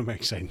 That doesn't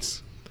make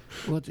sense.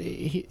 What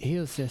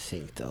here's the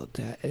thing, though.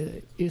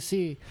 You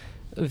see,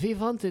 we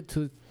wanted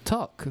to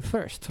talk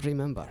first.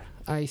 Remember,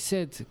 I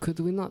said, "Could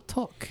we not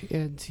talk?"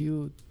 And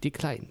you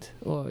declined,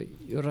 or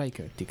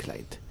Riker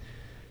declined,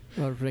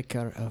 or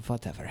Ricker,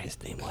 whatever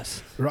his name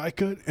was.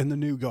 Riker and the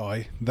new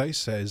guy, they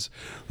says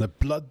they're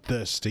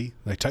bloodthirsty.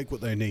 They take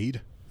what they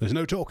need. There's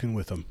no talking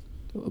with them.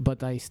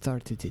 But I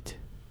started it.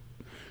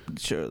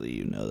 Surely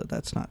you know that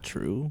that's not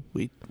true.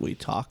 We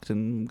talked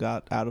and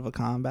got out of a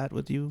combat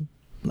with you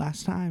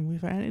last time we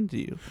ran into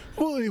you.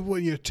 Well,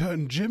 when you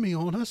turned Jimmy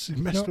on us, you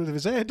messed No, with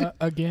his head.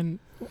 Again,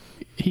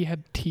 he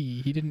had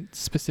tea. He didn't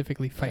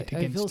specifically fight I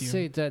against will you.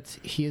 say that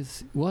he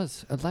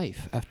was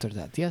alive after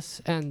that,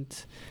 yes, and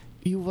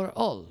you were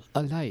all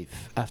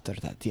alive after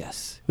that,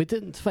 yes. We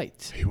didn't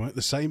fight. He weren't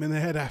the same in the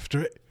head after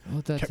it.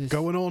 Oh, that Kept is-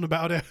 going on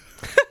about it.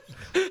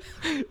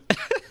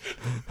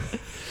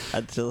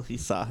 Until he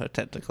saw her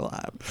tentacle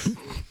arms.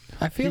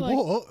 I feel like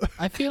what?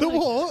 I feel The like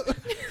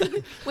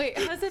what? Wait,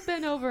 has it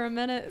been over a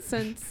minute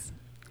since?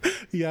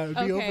 Yeah, it'd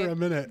be Okay, over a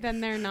minute.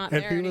 Then they're not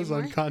And there he was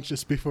anymore.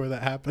 unconscious before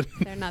that happened.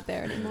 They're not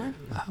there anymore.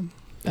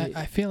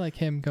 I feel like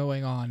him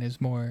going on is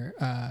more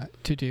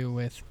to do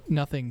with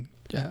nothing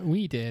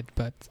we did,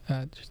 but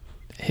just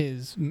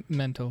his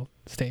mental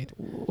state.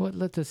 Well,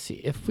 let us see.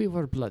 If we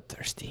were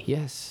bloodthirsty,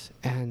 yes,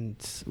 and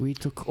we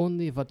took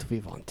only what we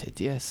wanted,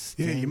 yes.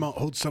 Yeah, you then- might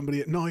hold somebody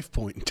at knife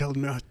point and tell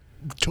them not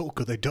to talk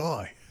or they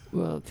die.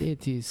 Well,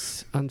 it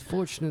is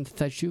unfortunate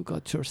that you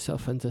got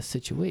yourself in this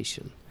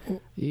situation.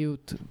 Well- You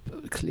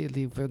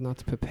clearly were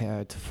not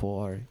prepared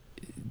for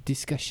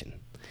discussion.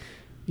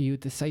 You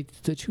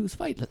decided to choose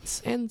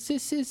violence, and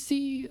this is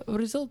the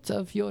result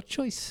of your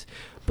choice.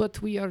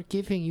 But we are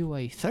giving you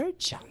a third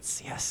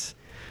chance, yes.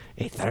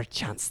 A third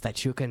chance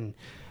that you can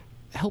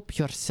help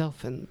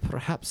yourself and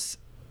perhaps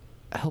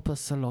help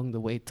us along the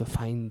way to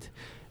find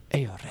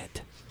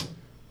Aered.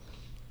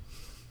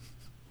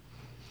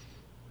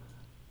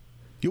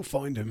 You'll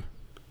find him.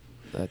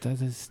 That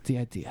is the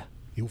idea.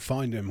 You'll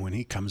find him when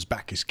he comes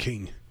back as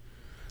king.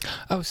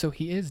 Oh, so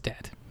he is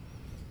dead.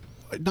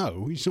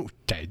 No, he's not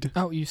dead.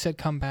 Oh, you said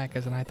come back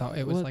as in I thought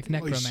it was What? like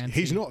Well, necromancy.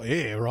 he's not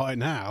here right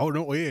now.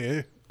 Not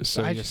here.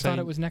 So I you're just thought saying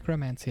it was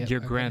necromancy. your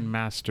Okay. Grand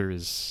Master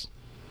is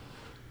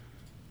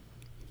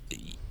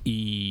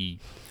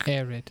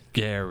Arid.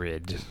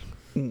 Garrett.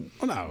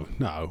 Oh,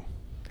 no.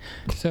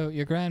 So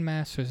your Grand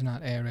Master's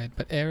not Arid,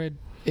 but Arid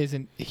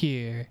isn't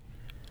here.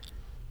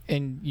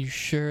 And you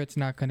sure it's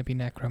not going to be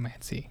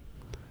necromancy?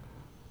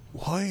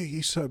 Why are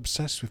you so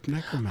obsessed with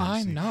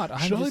necromancy? I'm not. I'm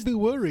Should just... I be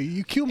worried?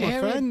 You kill my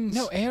Arid, friends.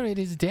 no, Arid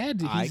is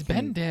dead. He's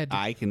been dead.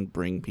 I can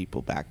bring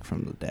people back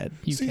from the dead.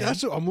 You See, can.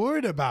 that's what I'm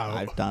worried about.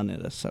 I've done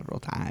it several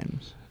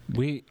times.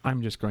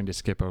 I'm just going to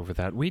skip over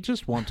that. We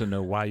just want to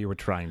know why you were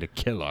trying to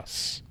kill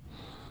us.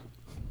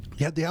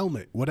 You had the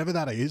helmet. Whatever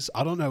that is.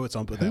 I don't know what's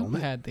up with the Who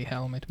helmet. had the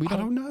helmet? We I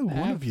don't know. One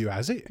have- of you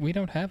has it. We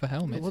don't have a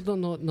helmet. Well,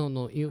 no.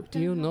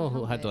 You know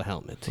who had the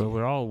helmet. Well,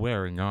 we're all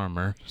wearing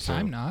armor. So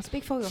I'm not.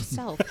 Speak for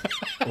yourself.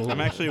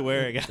 I'm actually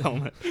wearing a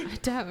helmet. I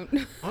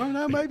don't. I don't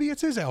know. Maybe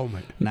it's his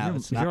helmet. No,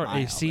 it's not Your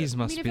my ACs helmet.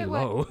 must if be it were-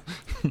 low.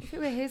 If it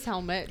were his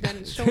helmet,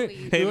 then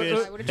surely Hey, I would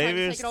have tried to take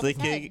Amy's it off his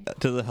thinking head.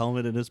 to the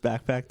helmet in his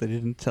backpack that he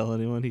didn't tell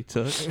anyone he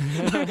took.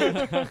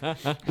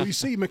 Well, you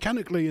see,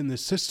 mechanically in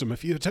this system,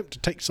 if you attempt to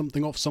take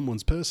something off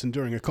someone's person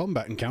during a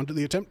combat encounter,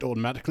 the attempt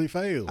automatically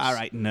fails. All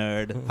right,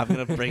 nerd. I'm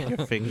going to break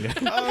your finger.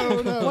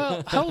 Oh, no.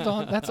 Well, hold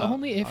on. That's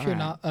only if you're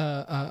not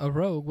a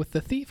rogue with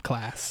the thief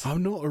class.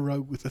 I'm not a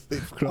rogue with a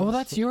thief class. Oh, well,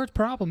 that's your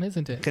problem,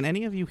 isn't it? Can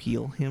any of you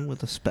heal him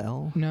with a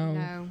spell? No.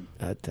 No.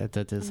 That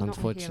is I'm not a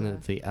healer.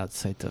 unfortunately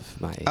outside of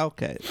my.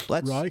 Okay,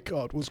 let's.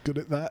 Rykard was good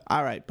at that.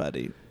 All right,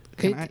 buddy.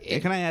 Can I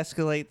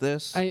escalate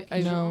this? I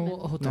No.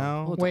 Hold No.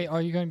 on. Hold Wait,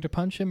 are you going to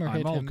punch him or I'm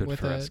hit all him good with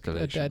for a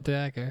escalation.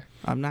 dagger?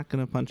 I'm not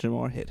going to punch him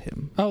or hit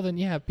him. Oh, then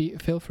yeah,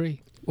 feel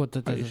free. What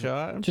that Are you is-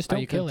 sure? Just Are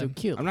don't you kill going him.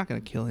 to kill? I'm not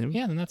going to kill him.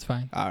 Yeah, then that's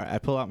fine. All right, I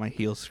pull out my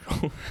heal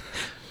scroll.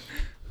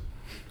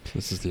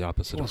 This is the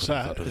opposite What's of what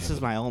I that? thought it This was.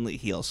 is my only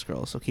heal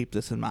scroll, so keep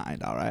this in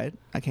mind, all right?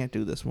 I can't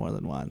do this more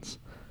than once.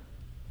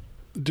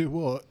 Do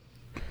what?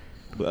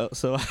 Well,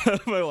 so I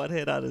have my one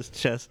hand on his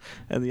chest,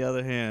 and the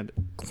other hand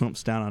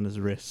clumps down on his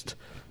wrist,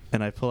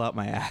 and I pull out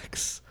my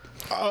axe.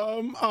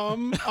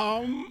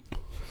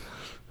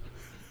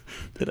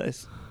 Did I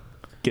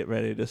get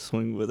ready to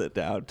swing with it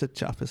down to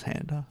chop his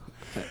hand off?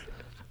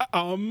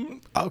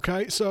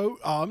 Okay, so,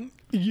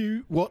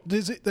 what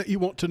is it that you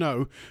want to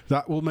know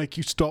that will make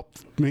you stop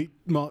me?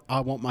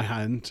 I want my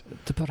hand.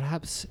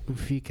 Perhaps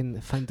we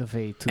can find a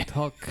way to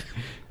talk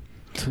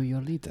to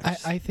your leaders.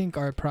 I think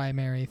our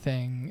primary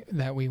thing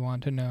that we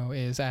want to know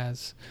is,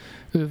 as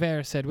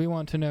Uver said, we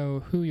want to know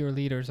who your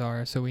leaders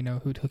are so we know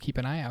who to keep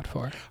an eye out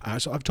for.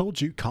 As I've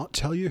told you, can't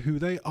tell you who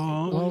they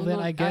are. Well, no, then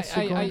no, I guess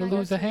I- you're going I- to I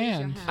lose a have to lose your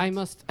hand. hand.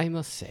 I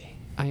must say,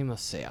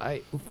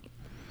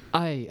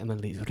 I am a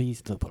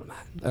reasonable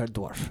man, or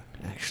dwarf,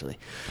 actually.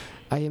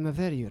 I am a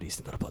very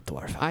reasonable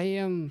dwarf. I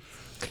am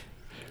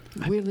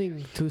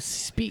willing to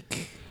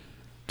speak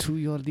to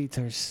your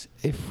leaders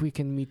if we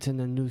can meet in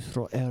a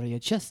neutral area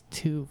just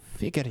to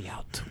figure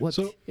out what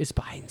is So-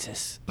 behind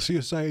this. So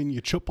you're saying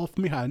you chop off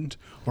my hand,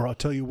 or I'll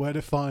tell you where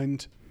to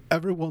find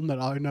everyone that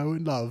I know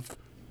and love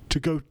to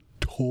go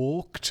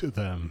talk to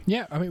them.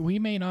 Yeah, I mean, we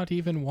may not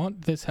even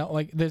want this helmet.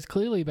 Like, there's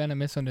clearly been a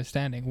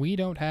misunderstanding. We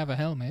don't have a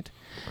helmet,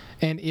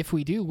 and if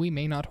we do, we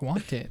may not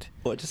want it.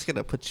 We're just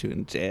gonna put you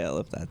in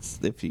jail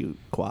if you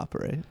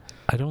cooperate.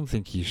 I don't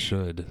think he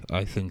should.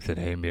 I think that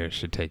Hamir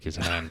should take his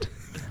hand.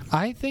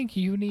 I think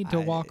you need to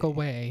walk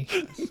away.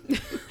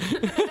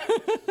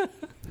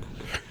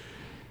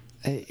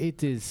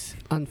 It is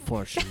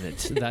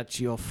unfortunate that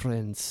your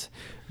friends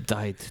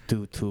died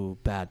due to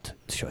bad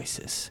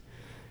choices.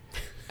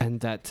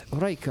 And that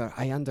Riker,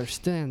 I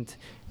understand,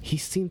 he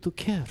seemed to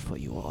care for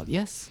you all,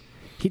 yes?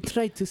 He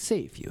tried to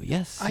save you,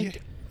 yes? They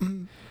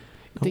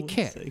one's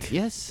cared, sake.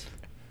 yes?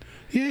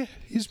 Yeah,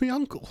 he's my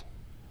uncle.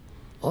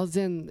 Oh,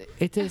 then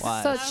it is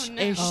Why? such Oh,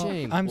 a no.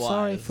 shame I'm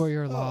sorry Wise. for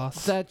your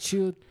loss. that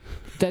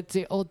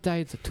they all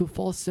died to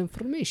false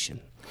information.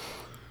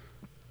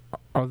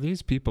 Are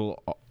these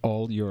people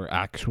all your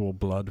actual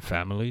blood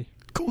family?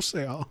 Of course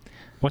they are.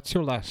 What's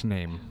your last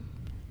name?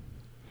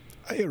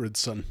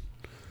 Aerodson.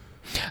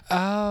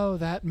 Oh,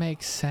 that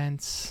makes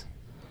sense.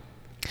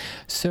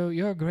 So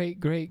your great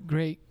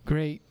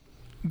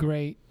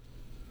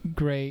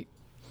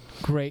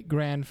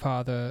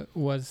grandfather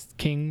was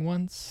king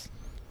once,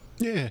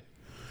 Yeah.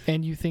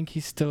 and you think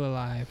he's still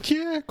alive?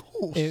 Yeah, of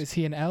course. Is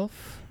he an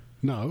elf?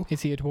 No.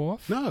 Is he a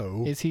dwarf?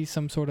 No. Is he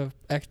some sort of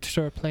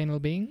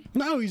extra-planal being?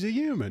 No, he's a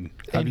human.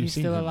 Have And you he's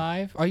seen still him?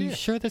 alive? Are you Yeah.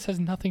 sure this has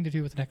nothing to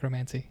do with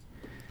necromancy?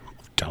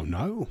 Don't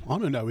know. I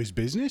don't know his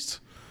business.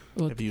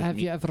 Well, Have have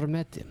you you ever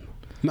met him?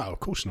 No,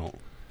 of course not.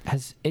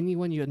 Has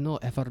anyone you know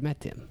ever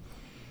met him?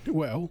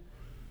 Well,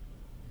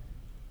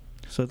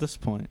 So at this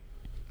point,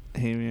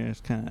 Hamir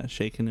is kind of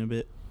shaking a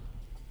bit,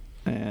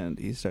 and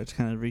he starts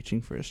kind of reaching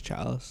for his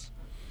chalice,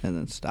 and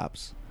then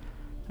stops,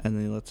 And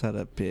then he lets out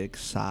a big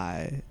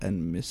sigh,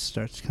 and mist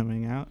starts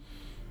coming out.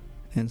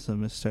 And so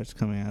mist starts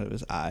coming out of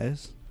his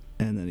eyes,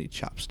 and then he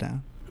chops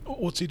down.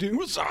 What's he doing?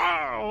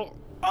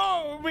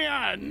 Oh, my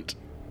hand!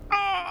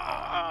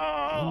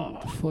 Oh!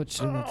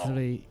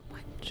 Unfortunately,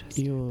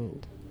 you...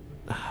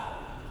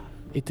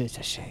 It is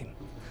a shame.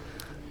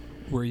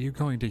 Were you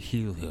going to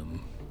heal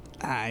him?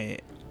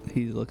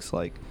 He looks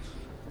like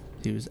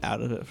he was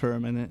out of it for a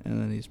minute,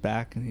 and then he's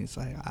back, and he's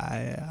like,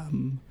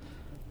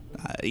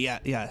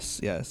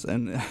 yes,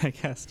 and I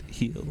cast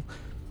heal.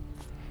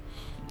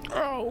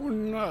 Oh,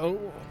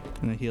 no.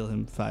 And I heal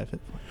him 5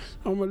 hit points.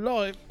 I'm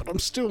alive, but I'm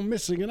still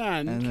missing an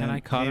hand. And Can then I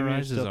cauterize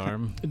Amir's his still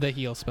arm? The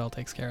heal spell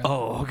takes care of it.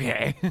 Oh,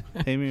 okay.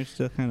 Amir's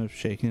still kind of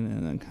shaken,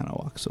 and then kind of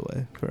walks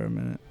away for a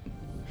minute.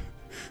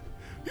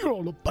 You're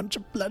all a bunch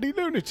of bloody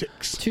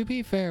lunatics. To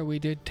be fair, we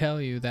did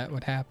tell you that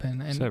would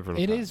happen, and Several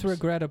it is times.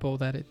 regrettable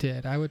that it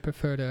did. I would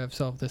prefer to have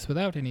solved this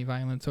without any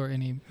violence or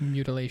any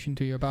mutilation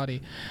to your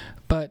body.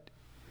 But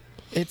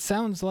it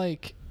sounds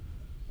like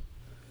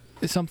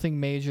something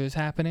major is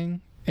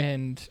happening,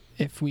 and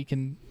if we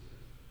can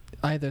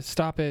either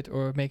stop it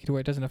or make it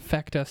where it doesn't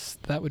affect us,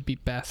 that would be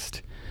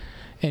best.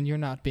 And you're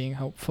not being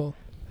helpful.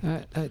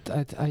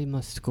 I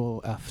must go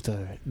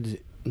after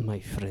my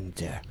friend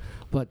there.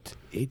 But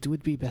it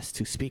would be best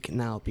to speak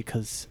now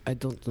because I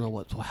don't know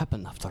what will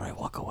happen after I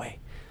walk away.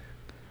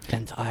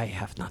 And I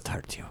have not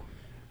hurt you.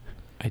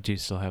 I do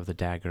still have the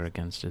dagger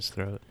against his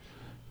throat.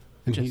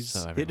 And Just he's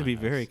so He had to be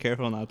everyone very knows.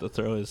 careful not to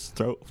throw his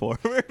throat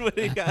forward when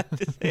he got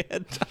his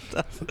hand chopped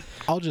off.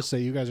 I'll just say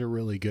you guys are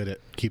really good at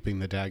keeping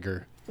the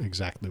dagger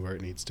exactly where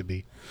it needs to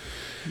be.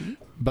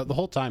 But the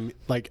whole time,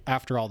 like,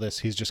 after all this,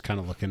 he's just kind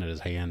of looking at his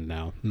hand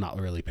now, not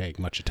really paying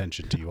much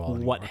attention to you all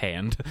anymore. What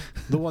hand?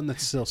 The one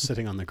that's still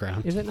sitting on the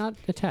ground. Is it not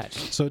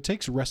attached? So it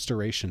takes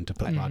restoration to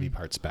put Mhm. body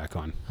parts back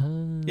on.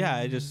 Yeah,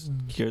 I just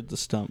cured the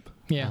stump.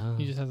 Yeah, Ah.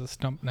 he just has a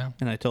stump now.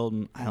 And I told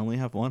him I only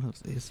have one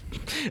of these.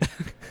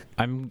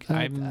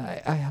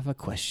 I have a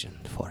question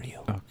for you,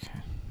 Okay.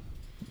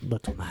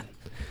 little man.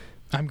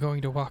 I'm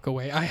going to walk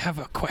away. I have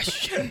a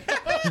question.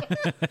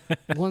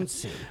 One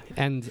thing.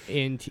 And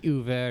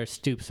Uver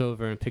stoops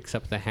over and picks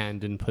up the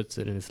hand and puts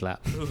it in his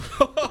lap.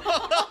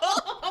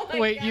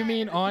 Wait, you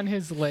mean on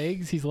his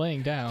legs? He's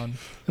laying down.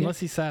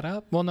 Unless he sat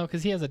up? Well, no,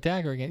 because he has a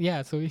dagger again.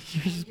 Yeah, so you're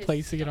just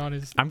placing it on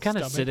his I'm kind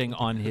of stomach. sitting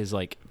on his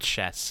like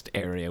chest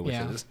area with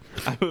Yeah. his.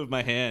 I moved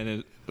my hand,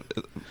 and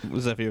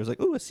Zephyr was like,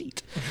 "Ooh, a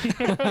seat."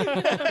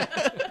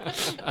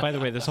 By the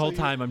way, this whole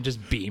time I'm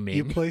just beaming.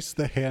 You place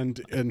the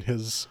hand in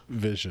his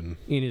vision.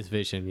 In his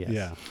vision, yes.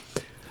 Yeah.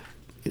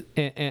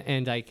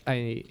 And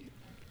I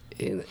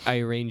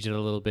arrange it a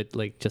little bit,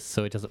 like, just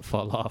so it doesn't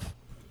fall off.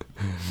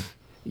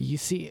 You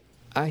see,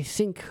 I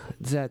think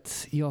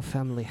that your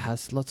family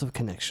has lots of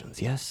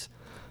connections, yes?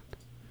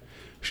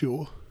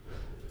 Sure.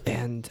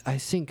 And I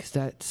think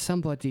that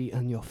somebody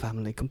in your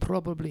family can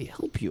probably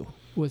help you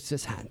with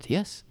this hand,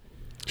 yes?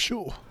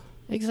 Sure.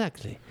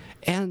 Exactly.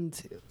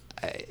 And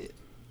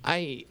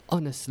I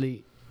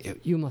honestly,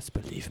 you must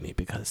believe me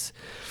because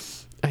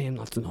I am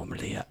not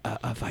normally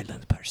a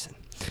violent person.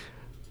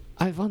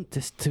 I want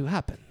this to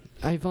happen.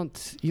 I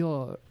want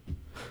you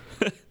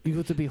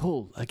to be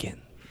whole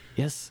again,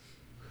 yes?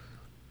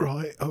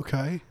 Right,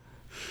 okay.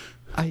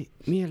 I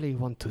merely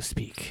want to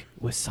speak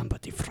with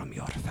somebody from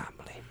your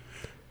family.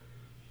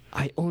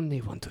 I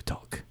only want to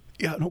talk.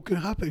 Yeah, not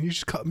gonna happen. You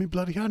just cut me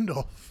bloody hand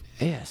off.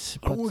 Yes,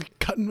 I don't but want to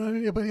cut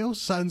anybody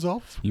else's hands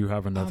off. You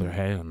have another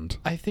hand.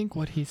 I think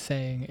what he's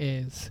saying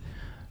is,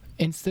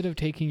 instead of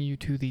taking you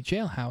to the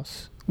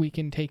jailhouse, we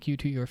can take you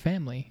to your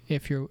family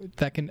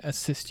that can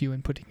assist you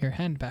in putting your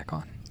hand back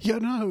on. Yeah,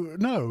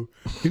 no.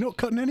 You're not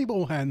cutting any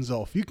more hands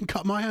off. You can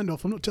cut my hand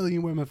off. I'm not telling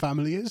you where my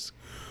family is.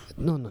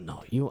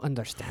 no. You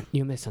understand.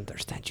 You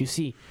misunderstand. You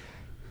see,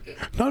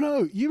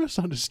 No, you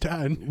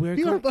misunderstand. We're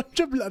You're go- a bunch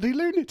of bloody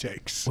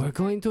lunatics. we're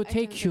going to I don't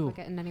take think you. we're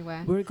getting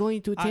anywhere. We're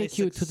going to take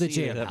you to the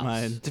succeeded at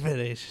my jailhouse.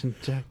 intimidation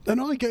check.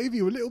 And I gave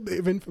you a little bit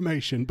of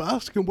information, but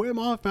asking where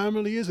my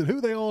family is and who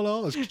they all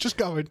are is just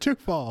going too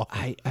far.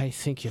 I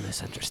think you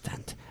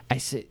misunderstand. I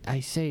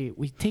say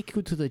we take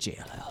you to the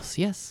jailhouse.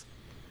 Yes,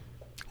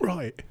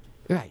 Right.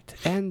 right.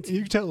 And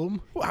You tell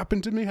them what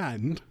happened to me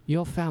hand.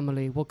 your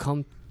family will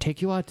come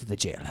take you out to the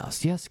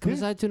jailhouse. Yes,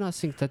 because Yeah. I do not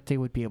think that they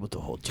would be able to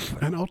hold you.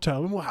 And I'll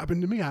tell them what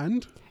happened to me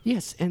hand.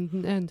 Yes,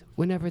 and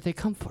whenever they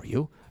come for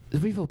you,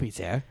 we will be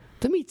there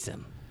to meet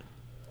them.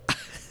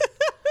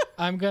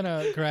 I'm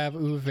gonna grab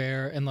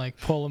Uver and like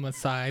pull him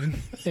aside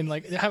and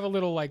like have a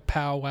little like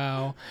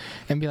powwow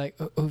and be like,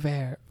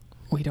 Uver,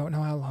 we don't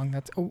know how long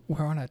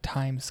we're on a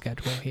time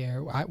schedule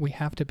here. We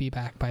have to be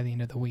back by the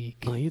end of the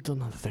week. No, you do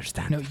not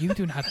understand. No, you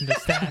do not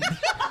understand.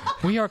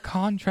 We are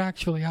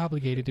contractually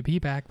obligated to be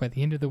back by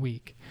the end of the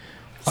week.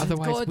 Then go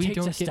Otherwise, and we take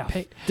the don't get stuff.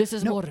 paid. This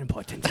is No. more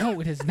important. No,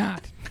 it is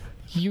not.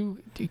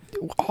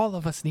 All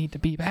of us need to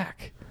be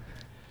back.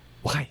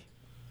 Why?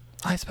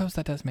 I suppose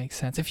that does make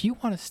sense. If you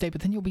want to stay,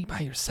 but then you'll be by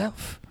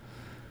yourself.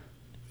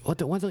 Why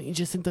don't you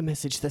just send a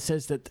message that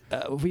says that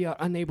we are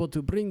unable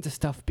to bring the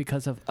stuff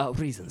because of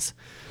reasons?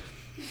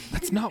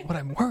 That's not what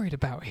I'm worried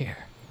about here.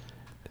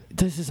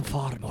 This is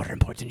far more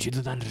important. You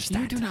don't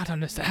understand. You do not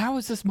understand. How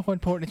is this more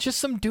important? It's just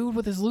some dude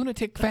with his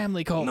lunatic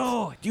family cult.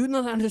 No, you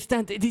don't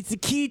understand. It is the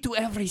key to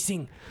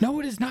everything. No,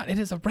 it is not. It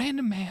is a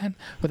random man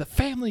with a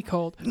family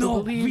cult No,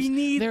 who believes we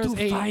need there's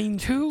to a find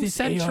this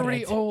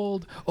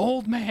 2-century-old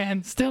old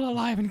man still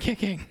alive and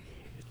kicking.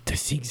 The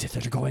things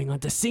that are going on,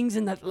 the things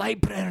in that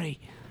library.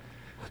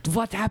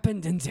 What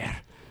happened in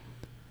there?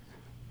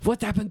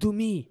 What happened to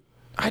me?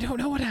 I don't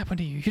know what happened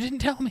to you. You didn't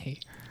tell me.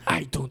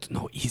 I don't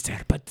know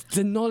either, but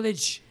the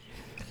knowledge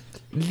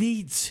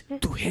leads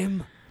to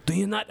him. Do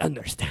you not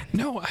understand?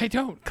 No, I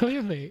don't,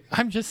 clearly.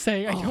 I'm just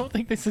saying I don't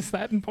think this is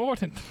that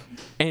important.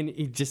 And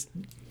he just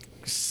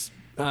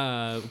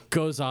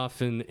goes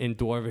off in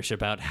Dwarvish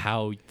about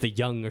how the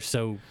young are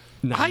so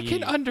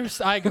naive.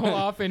 I go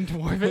off in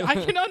Dwarvish.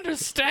 I can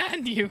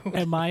understand you.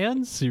 Am I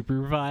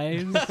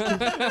unsupervised?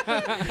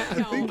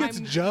 I think it's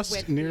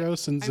just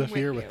Neros and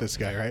Zephyr with this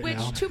guy right Which,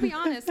 now. to be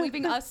honest,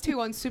 leaving us two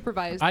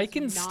unsupervised. I is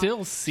can not-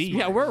 still see.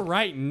 Yeah, we're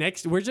right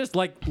next. We're just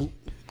like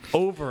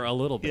over a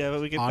little bit. Yeah,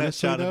 but we get that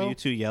Honestly, shot though- of you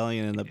two yelling,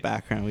 and in the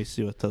background we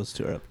see what those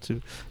two are up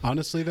to.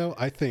 Honestly, though,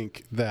 I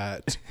think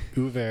that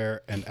Uver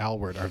and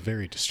Alward are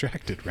very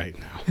distracted right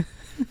now.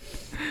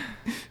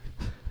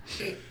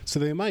 So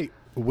they might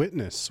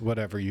witness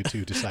whatever you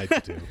two decide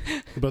to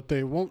do, but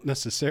they won't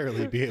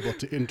necessarily be able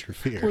to We're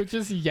interfere.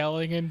 just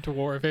yelling in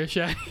Dwarvish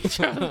at each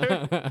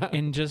other.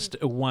 In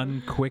just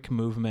one quick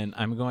movement,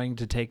 I'm going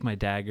to take my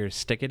dagger,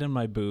 stick it in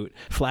my boot,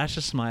 flash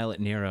a smile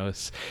at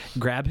Neros,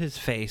 grab his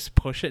face,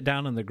 push it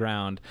down on the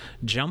ground,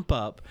 jump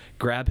up,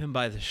 grab him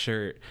by the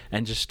shirt,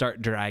 and just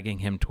start dragging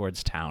him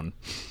towards town.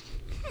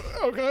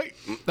 Okay.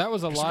 That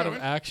was a lot of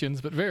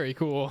actions, but very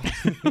cool.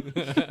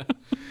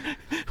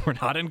 We're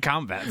not in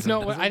combat.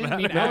 So No, I didn't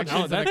mean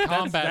actions in a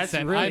combat that's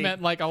sense. really- I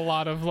meant like a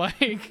lot of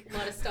like, A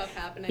lot of stuff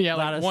happening. yeah,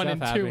 lot like of 1 stuff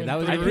and 2 happening. and That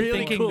was 3. I've really been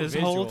thinking cool this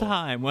whole visual.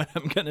 time what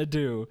I'm going to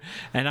do,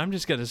 and I'm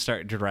just going to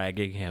start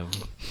dragging him.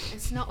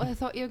 It's not what I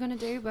thought you were going to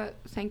do, but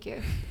thank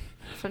you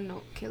for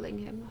not killing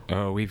him.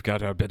 Oh, we've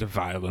got our bit of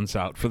violence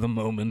out for the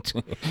moment.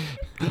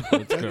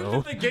 Let's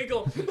go. The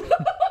giggle.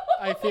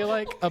 I feel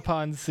like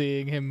upon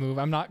seeing him move,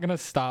 I'm not gonna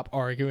stop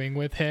arguing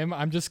with him.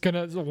 I'm just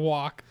gonna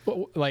walk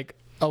like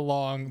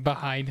along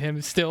behind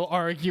him, still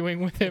arguing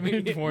with him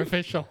in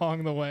Dwarfish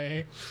along the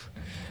way.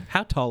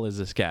 How tall is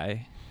this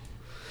guy?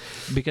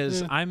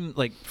 Because I'm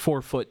like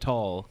 4 foot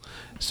tall,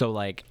 so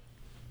like,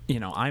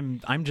 you know,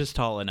 I'm just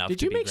tall enough. Did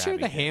to you be make sure the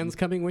grabbing him. hand's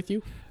coming with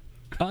you?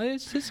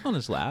 It's on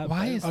his lap.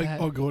 Why is I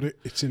that? got it.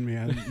 It's in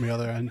my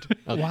other end.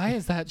 Why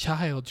is that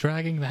child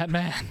dragging that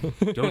man?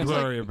 Don't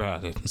worry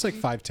about it. It's like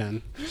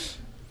 5'10".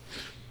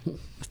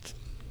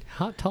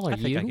 How tall are I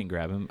think you? I can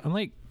grab him. I'm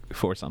like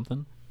 4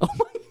 something.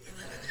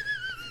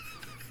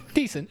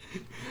 Decent.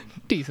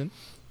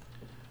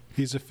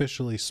 He's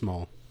officially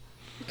small.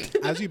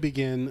 As you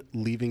begin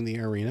leaving the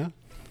arena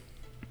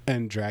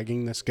and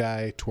dragging this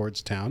guy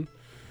towards town,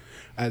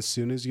 as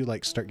soon as you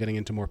like start getting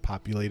into more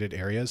populated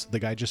areas, the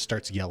guy just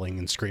starts yelling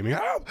and screaming,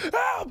 "Help!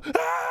 Help!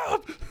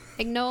 Help!"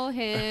 Ignore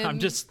him. I'm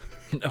just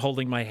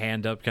holding my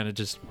hand up, kind of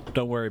just,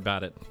 don't worry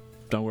about it.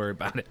 Don't worry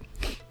about it.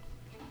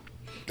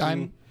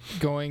 I'm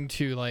going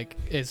to like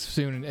as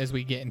soon as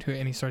we get into it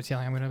and he starts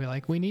yelling, I'm gonna be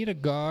like, we need a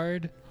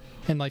guard,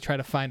 and like try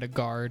to find a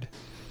guard.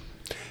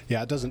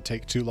 Yeah, it doesn't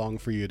take too long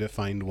for you to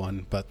find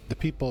one, but the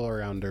people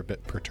around are a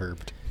bit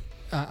perturbed.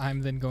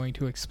 I'm then going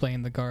to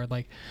explain the guard,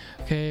 like,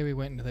 okay, we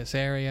went into this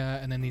area,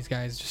 and then these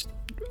guys just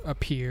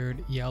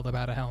appeared, yelled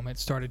about a helmet,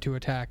 started to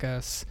attack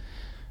us.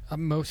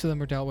 Most of them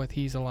were dealt with.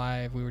 He's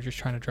alive. We were just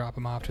trying to drop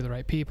him off to the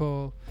right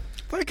people.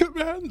 They cut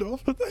my hand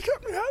off. They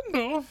cut my hand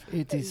off.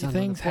 It is an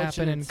Things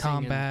happen in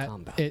unfortunate thing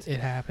combat. It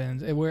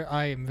happens.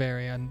 I am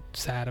very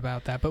sad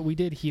about that, but we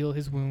did heal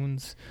his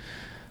wounds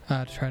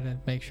to try to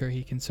make sure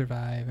he can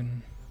survive,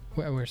 and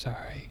we're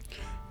sorry.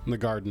 And the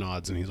guard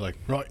nods, and he's like,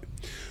 "Right,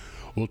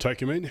 we'll take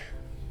him in.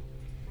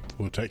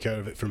 We'll take care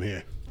of it from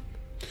here.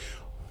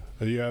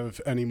 Do you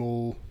have any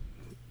more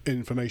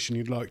information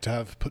you'd like to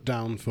have put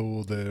down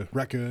for the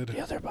record?"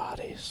 The other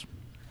bodies.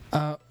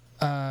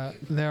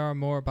 There are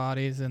more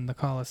bodies in the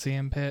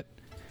Colosseum pit.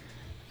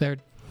 They're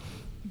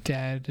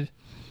dead.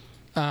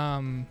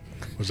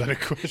 Was that a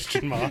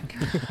question mark?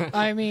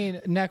 I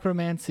mean,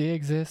 necromancy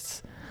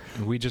exists,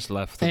 We just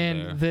left them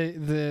there. and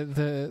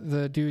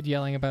the dude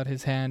yelling about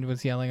his hand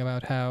was yelling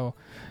about how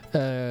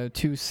a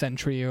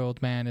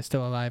 2-century-old man is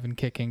still alive and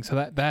kicking. So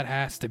that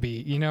has to be,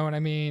 you know what I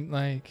mean?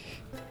 Like,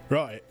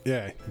 Right,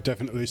 yeah,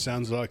 definitely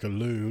sounds like a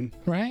loon.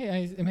 right?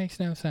 It makes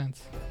no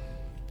sense.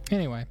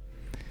 Anyway,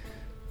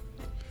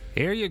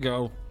 Here you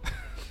go.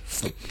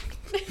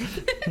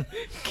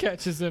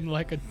 catches him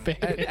like a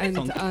bandit.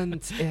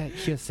 And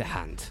here's the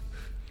hand.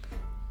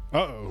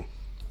 Uh-oh.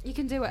 You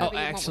can do whatever Oh, you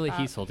want actually, with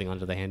he's that. holding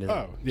onto the hand. Isn't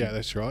Oh, yeah,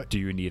 that's right. Do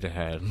you need a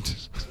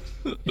hand?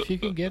 If you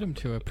can get him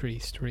to a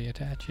priest,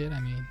 reattach it. I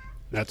mean,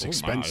 That's Oh, my.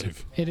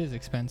 expensive. it is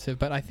expensive,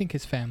 but I think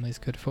his family's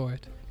good for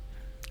it.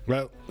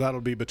 Well,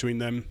 that'll be between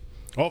them.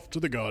 Off to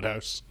the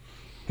guardhouse.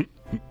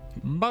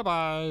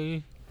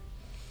 Bye-bye.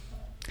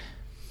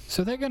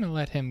 So they're gonna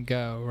let him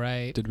go,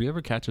 right? Did we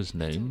ever catch his I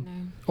don't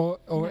name? know.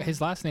 Or No. his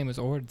last name was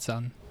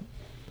Ordson.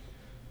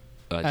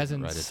 As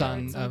didn't in write it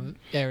son down. of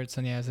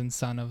Erickson, yeah, as in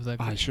son of the.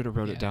 I should have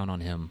wrote yeah. it down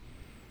on him.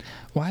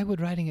 Why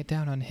would writing it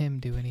down on him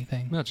do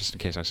anything? Well, just in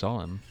case I saw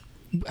him.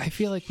 I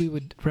feel like we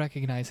would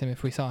recognize him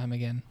if we saw him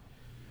again.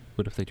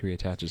 What if they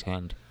reattach his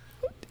hand?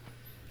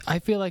 I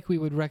feel like we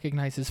would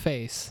recognize his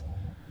face.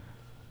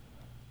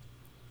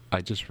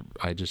 I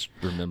just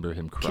remember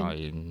him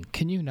crying.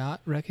 Can you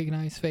not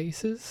recognize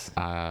faces?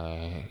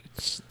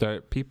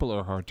 People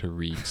are hard to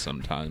read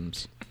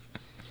sometimes.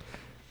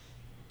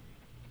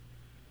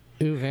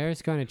 Uver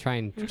is going to try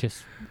and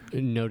just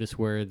notice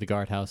where the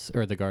guardhouse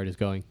or the guard is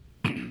going.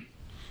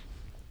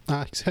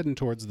 He's heading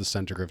towards the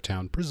center of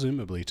town,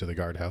 presumably to the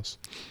guardhouse.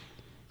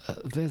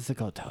 Where's the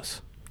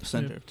guardhouse?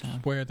 Center of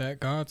town. Where that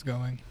guard's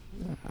going.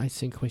 I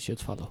think we should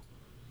follow.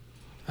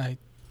 I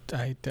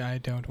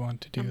don't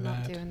want to do I'm that.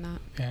 not doing that.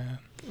 Yeah.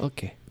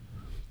 Okay.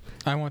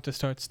 I want to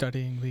start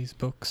studying these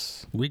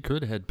books. We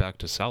could head back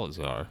to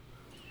Salazar.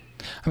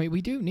 I mean,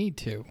 we do need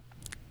to.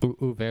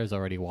 Uver's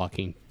already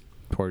walking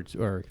towards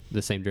or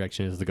the same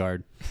direction as the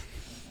guard.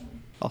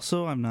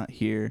 Also, I'm not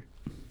here.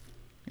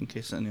 In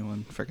case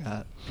anyone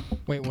forgot.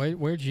 Wait,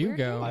 where'd you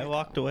go? I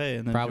walked away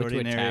and then Probably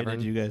Jordy to a narrated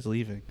tavern. you guys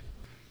leaving.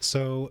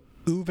 So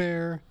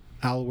Uver,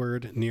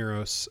 Alward,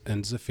 Neros,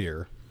 and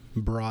Zephyr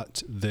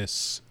brought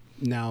this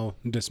now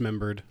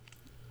dismembered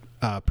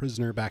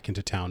prisoner back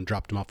into town,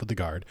 dropped him off with the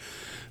guard.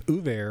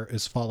 Uver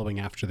is following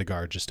after the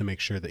guard just to make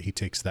sure that he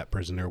takes that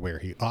prisoner where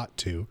he ought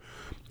to.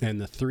 And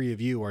the three of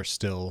you are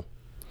still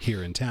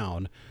here in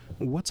town.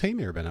 What's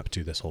Hamir been up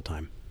to this whole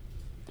time?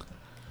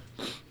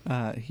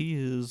 He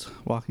is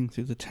walking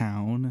through the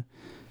town,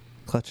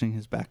 clutching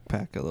his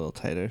backpack a little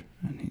tighter,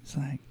 and he's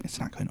like, "It's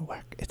not going to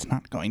work. It's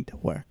not going to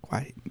work.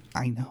 Why?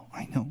 I know.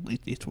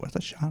 It's worth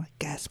a shot, I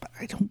guess, but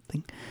I don't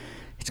think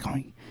it's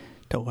going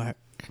to work."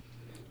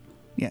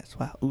 Yes,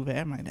 well,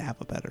 Uver might have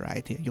a better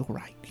idea. You're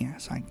right.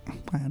 Yes, I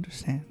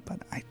understand,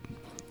 but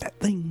that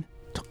thing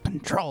took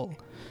control.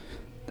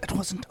 That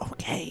wasn't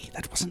okay.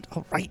 That wasn't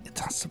all right.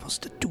 It's not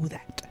supposed to do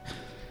that.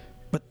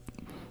 But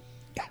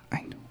yeah,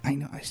 I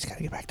know. I just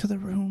gotta get back to the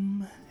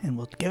room, and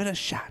we'll give it a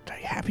shot. Are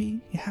you happy?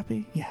 You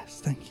happy?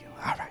 Yes, thank you.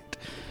 All right.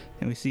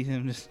 And we see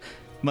him just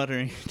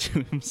muttering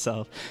to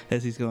himself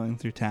as he's going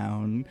through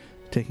town,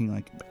 taking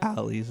like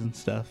alleys and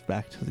stuff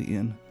back to the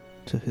inn,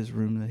 to his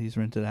room that he's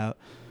rented out.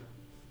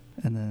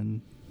 And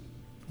then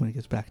when he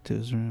gets back to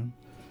his room,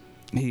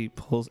 he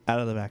pulls out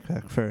of the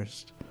backpack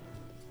first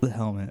the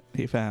helmet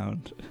he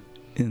found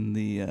in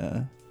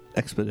the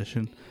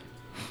expedition,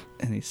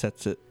 and he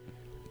sets it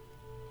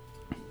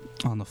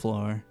on the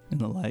floor in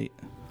the light.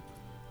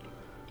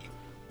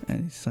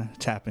 And he's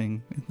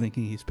tapping and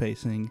thinking he's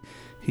pacing.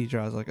 He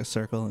draws like a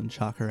circle and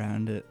chalk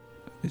around it.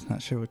 He's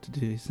not sure what to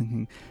do. He's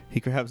thinking. He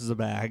grabs the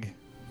bag,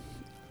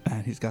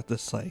 and he's got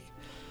this like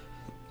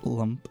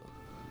lump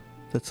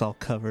that's all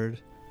covered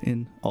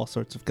in all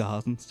sorts of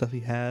gauze and stuff he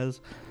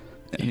has,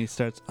 and he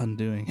starts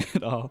undoing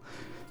it all,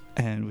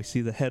 and we see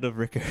the head of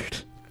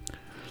Rickard.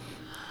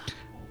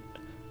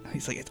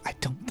 He's like, "I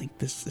don't think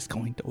this is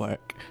going to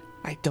work.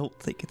 I don't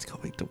think it's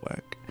going to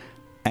work."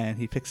 And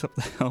he picks up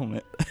the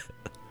helmet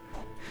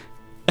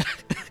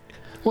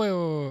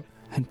Whoa.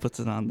 and puts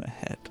it on the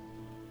head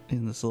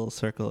in this little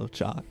circle of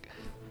chalk,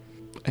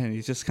 and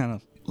he's just kind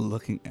of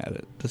looking at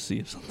it to see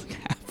if something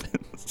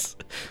happens.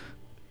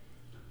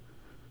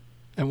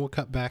 And we'll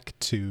cut back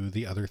to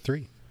the other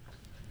three.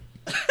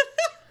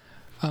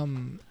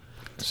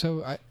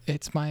 So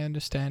it's my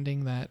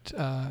understanding that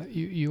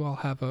you all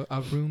have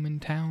a room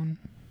in town.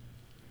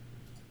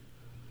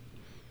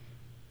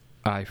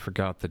 I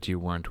forgot that you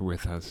weren't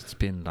with us. It's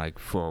been like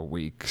 4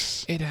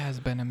 weeks. It has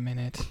been a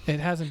minute. It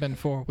hasn't been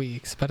 4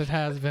 weeks, but it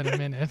has been a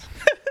minute.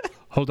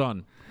 Hold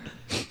on.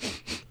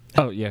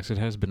 Oh, yes, it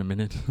has been a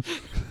minute.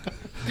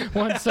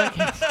 1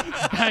 second.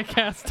 I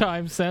cast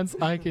time sense.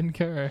 I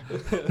concur.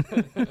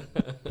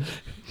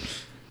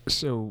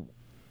 So,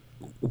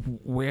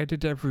 where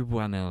did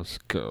everyone else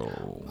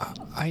go?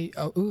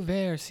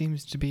 Uver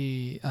seems to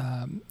be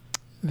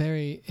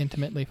very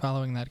intimately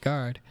following that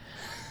guard.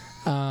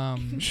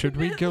 Should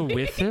we go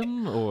with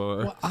him, or?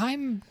 Well,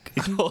 I'm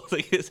He's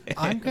holding his hand.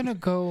 I'm gonna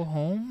go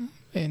home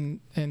and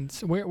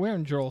we're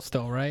in Joel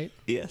still, right?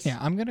 Yes. Yeah,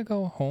 I'm gonna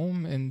go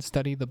home and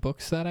study the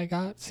books that I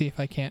got. See if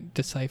I can't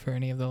decipher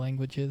any of the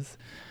languages.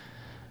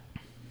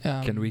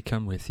 Can we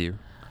come with you?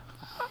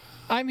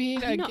 I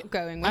mean, I'm not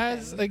going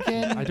with him.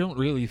 again. I don't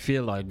really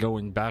feel like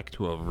going back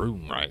to a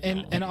room right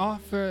now. An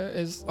offer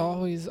is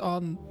always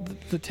on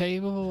the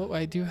table.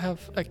 I do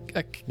have a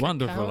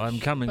Wonderful, couch, I'm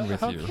coming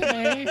but with you.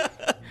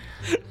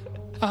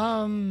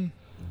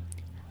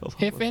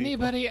 okay. If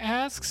anybody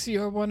asks,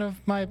 you're one of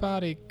my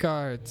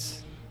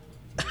bodyguards.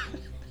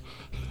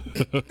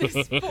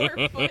 This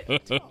 4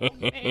 foot tall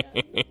man.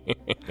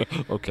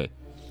 Okay.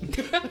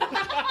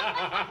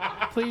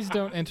 Please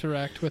don't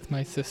interact with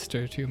my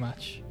sister too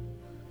much.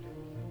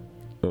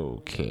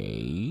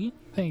 Okay.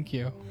 Thank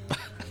you.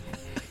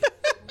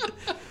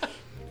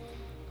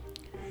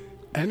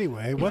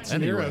 Anyway, what's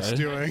Neros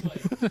doing?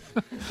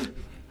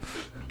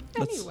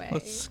 anyway.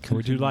 Let's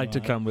Would you like to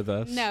continue come with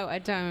us? No, I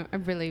don't. I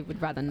really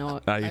would rather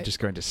not. Are you just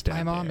going to stand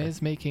My mom there?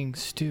 is making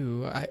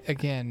stew.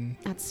 Again,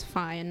 That's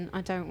fine.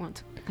 I don't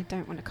want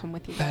to come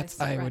with you guys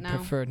I right would now.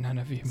 prefer none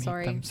of you meet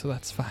Sorry. them, so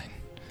that's fine.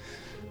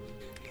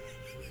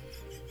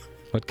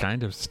 What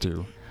kind of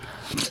stew?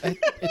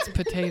 It's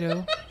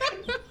potato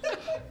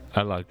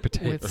I like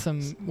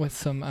potatoes. with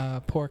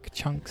some pork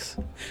chunks.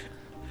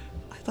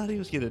 I thought he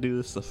was gonna do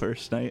this the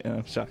first night, and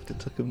I'm shocked it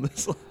took him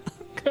this long.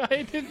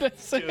 I did the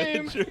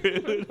same.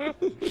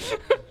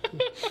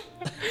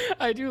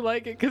 I do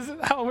like it because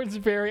Howard's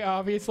very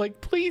obvious. Like,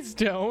 please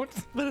don't.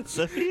 But it's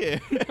Sophia.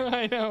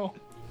 I know.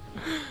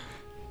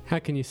 How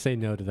can you say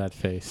no to that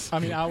face? I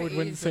mean, Howard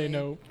wouldn't say Easily.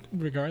 no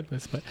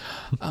regardless, but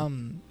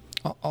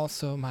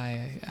also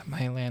my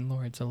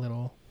landlord's a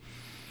little.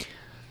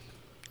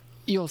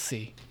 You'll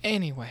see.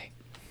 Anyway,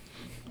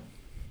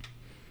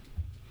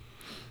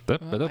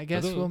 well, I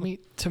guess we'll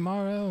meet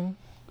tomorrow.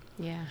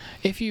 Yeah.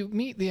 If you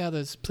meet the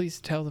others, please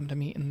tell them to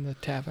meet in the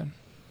tavern.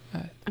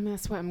 I mean,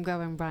 that's where I'm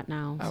going right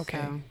now. Okay.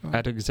 So. Well,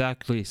 At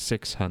exactly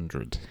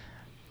 600.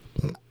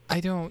 I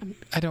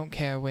don't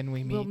care when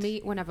we meet. We'll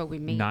meet whenever we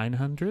meet.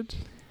 900?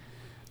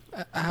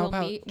 How We'll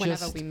about meet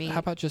whenever just we meet. how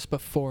about just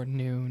before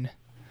noon?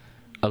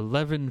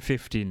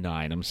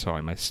 11:59. I'm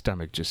sorry, my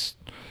stomach just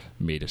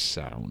made a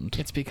sound.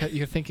 It's because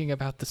you're thinking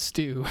about the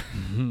stew.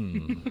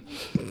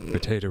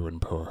 Potato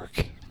and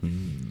pork.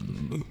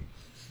 Mm.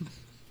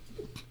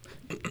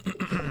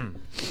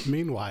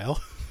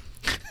 Meanwhile,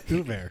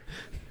 Uber,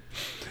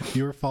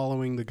 you are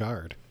following the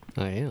guard.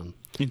 I am.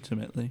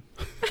 Intimately.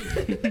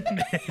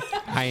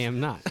 I am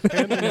not.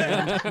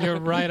 You're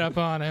right up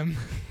on him.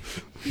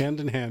 Hand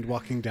in hand,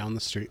 walking down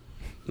the street.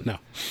 No,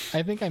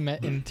 I think I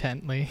meant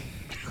intently.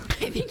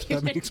 I think you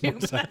That did makes too, more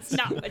but that's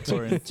not what you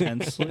Or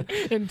intensely.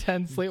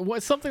 Intensely.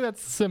 What something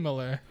that's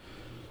similar.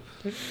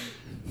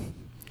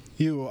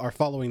 you are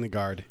following the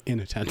guard in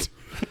a tent.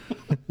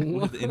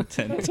 With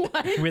intent.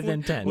 With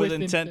intent. With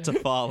With intent to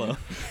follow.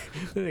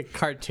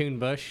 Cartoon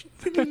bush.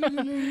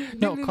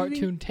 No,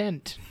 cartoon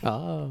tent.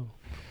 Oh.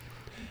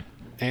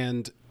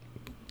 And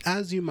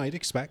as you might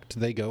expect,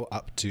 they go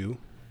up to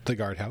the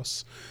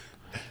guardhouse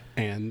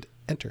and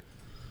enter.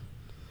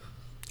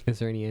 Is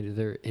there any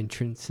other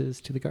entrances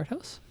to the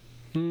guardhouse?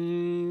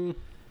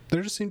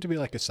 There just seemed to be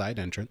like a side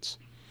entrance.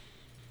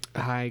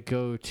 I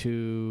go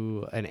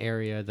to an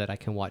area that I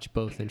can watch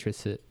both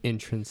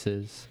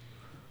entrances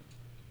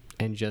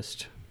and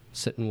just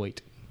sit and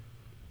wait.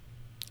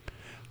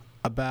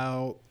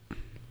 About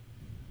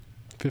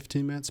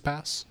 15 minutes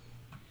pass,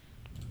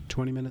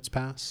 20 minutes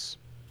pass,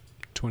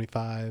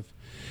 25.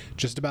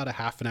 Just about a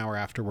half an hour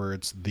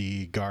afterwards,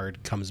 the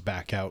guard comes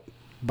back out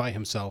by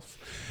himself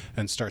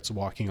and starts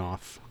walking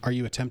off. Are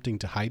you attempting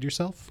to hide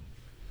yourself?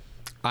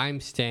 I'm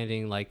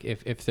standing like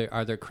if there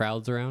are there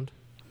crowds around?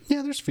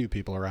 Yeah, there's a few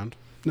people around.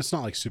 It's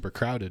not like super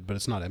crowded, but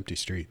it's not empty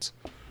streets.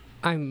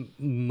 I'm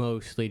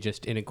mostly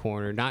just in a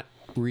corner, not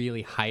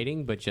really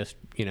hiding, but just,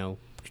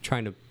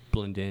 trying to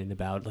blend in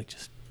about like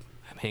just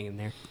I'm hanging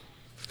there.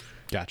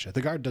 Gotcha.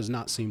 The guard does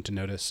not seem to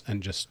notice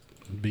and just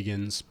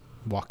begins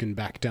walking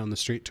back down the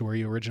street to where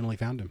you originally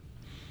found him.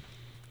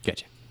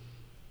 Gotcha.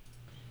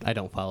 I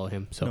don't follow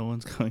him, so No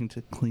one's going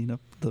to clean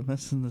up the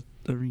mess in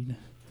the arena.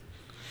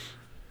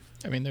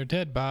 I mean, they're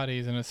dead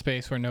bodies in a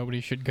space where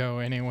nobody should go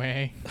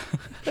anyway.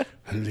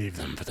 And leave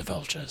them for the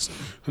vultures.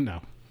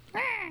 No.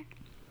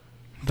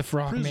 The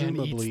frogman eats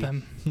Presumably-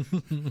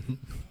 them.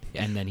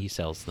 And then he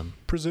sells them.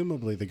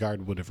 Presumably the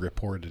guard would have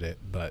reported it,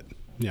 but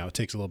it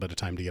takes a little bit of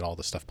time to get all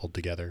the stuff pulled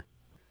together.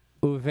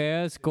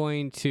 Uver's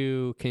going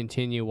to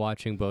continue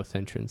watching both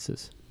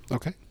entrances.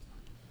 Okay.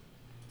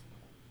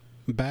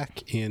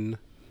 Back in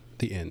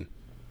the inn,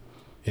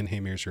 in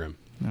Hamir's room,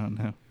 No,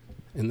 no.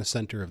 in the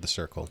center of the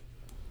circle,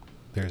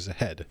 there's a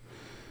head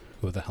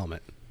with a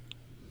helmet.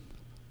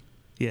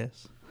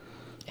 Yes.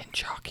 And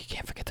chalk. You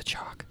can't forget the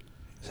chalk.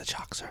 It's a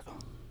chalk circle.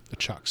 A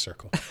chalk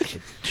circle.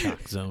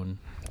 Chalk zone.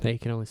 They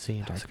can only see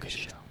in That was dark a good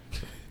vision.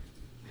 show.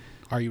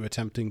 Are you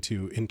attempting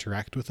to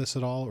interact with this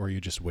at all, or are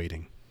you just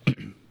waiting?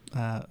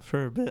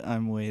 For a bit,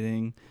 I'm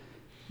waiting.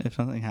 If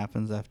something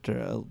happens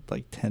after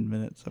 10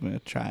 minutes, I'm going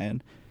to try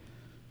and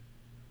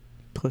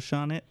push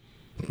on it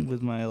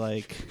with my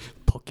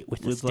Poke it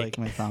with a with stick.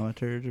 my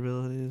thaumaturge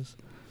abilities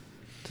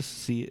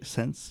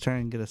to try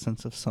and get a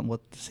sense of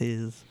what this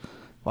is,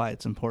 why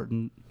it's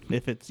important,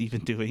 if it's even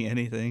doing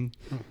anything.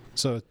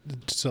 So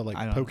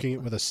I don't poking know.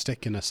 it with a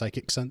stick in a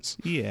psychic sense?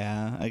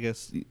 Yeah, I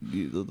guess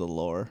the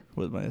lore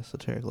with my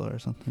esoteric lore or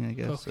something. I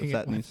guess Poking if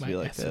that it with needs to my be a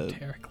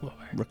esoteric lore.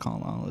 recall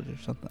knowledge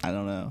or something. I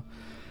don't know.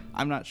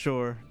 I'm not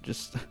sure.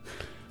 Just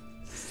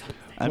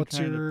I'm What's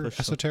trying to your push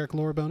esoteric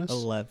lore bonus?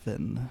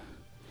 11.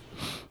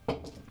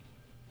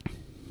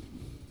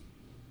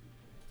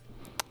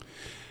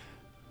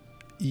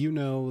 You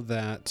know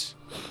that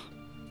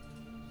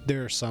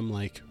there are some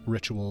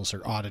rituals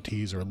or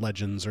oddities or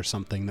legends or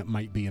something that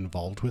might be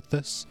involved with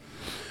this,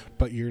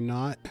 but you're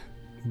not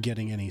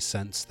getting any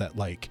sense that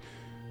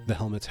the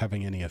helmet's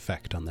having any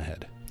effect on the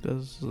head.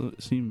 Does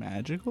it seem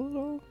magical at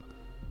all?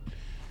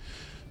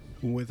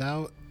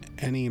 Without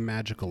any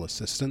magical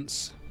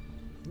assistance,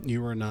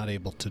 you are not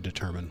able to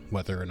determine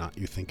whether or not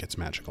you think it's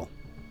magical.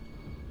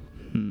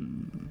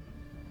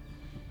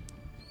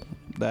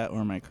 That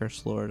or my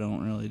Curse Lore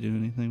don't really do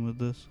anything with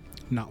this.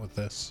 Not with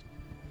this.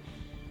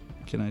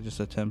 Can I just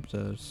attempt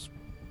I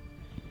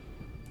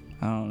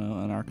don't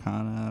know, an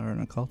Arcana or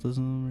an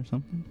Occultism or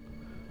something?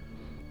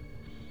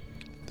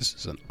 This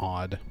is an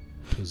odd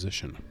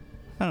position.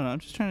 I don't know. I'm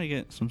just trying to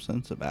get some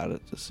sense about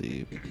it to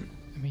see.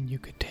 I mean, you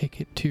could take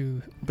it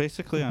to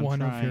Basically, I'm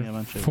one of trying your a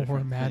bunch of 4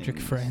 different magic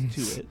things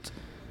friends. to it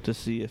to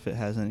see if it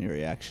has any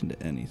reaction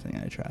to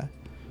anything I try.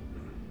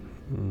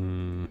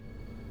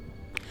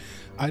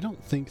 I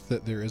don't think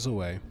that there is a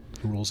way,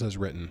 rules as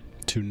written,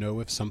 to know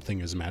if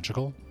something is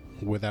magical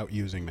without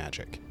using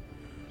magic.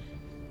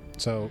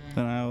 So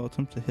Then I will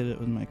attempt to hit it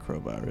with my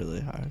crowbar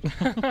really hard.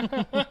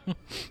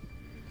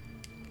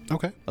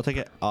 okay. I'll take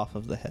it off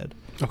of the head.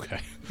 Okay.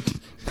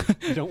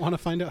 You don't want to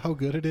find out how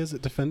good it is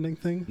at defending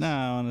things? No,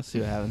 I want to see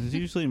what happens.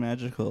 Usually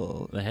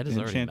magical The head is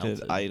already enchanted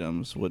melted.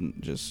 items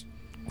wouldn't just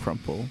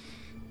crumple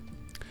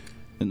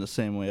in the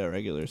same way a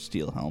regular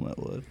steel helmet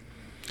would.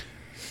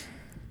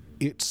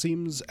 It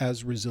seems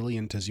as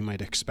resilient as you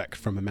might expect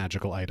from a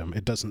magical item.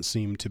 It doesn't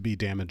seem to be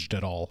damaged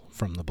at all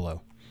from the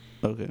blow.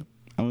 Okay.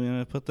 I'm going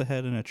to put the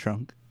head in a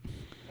trunk.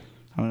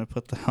 I'm going to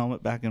put the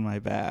helmet back in my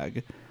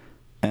bag.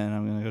 And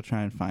I'm going to go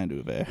try and find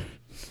Uber.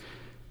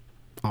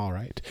 All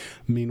right.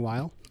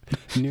 Meanwhile,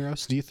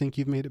 Neros, do you think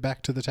you've made it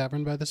back to the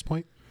tavern by this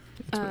point?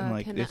 It's been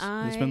like can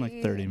it's been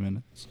like 30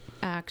 minutes.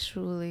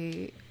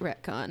 Actually,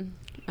 retcon.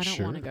 I don't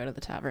Sure. want to go to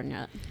the tavern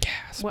yet.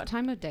 Gasp. What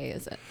time of day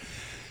is it?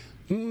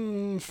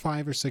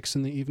 5 or 6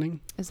 in the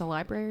evening. Is the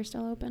library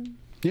still open?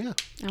 Yeah.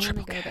 I want to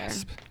go there.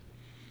 Gasp.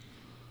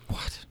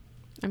 What?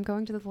 I'm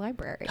going to the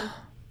library.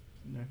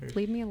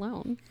 Leave me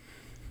alone.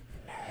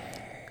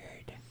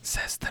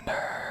 Says the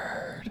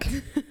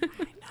nerd.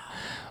 I know.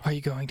 Are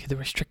you going to the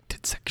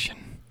restricted section?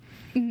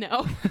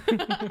 No.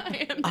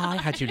 I am not. I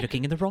had you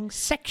looking in the wrong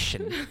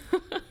section.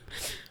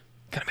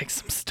 Gotta make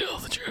some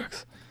stealth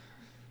jokes.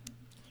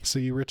 So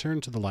you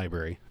return to the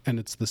library, and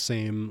it's the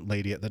same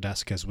lady at the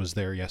desk as was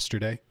there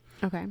yesterday,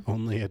 Okay.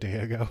 only a day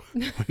ago,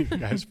 when you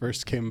guys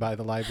first came by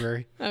the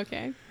library.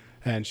 Okay.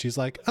 And she's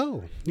like,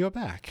 "Oh, you're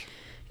back."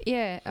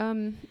 Yeah,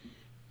 I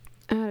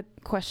had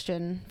a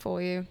question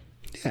for you.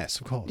 Yes,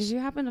 of course. Did you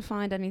happen to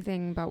find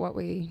anything about what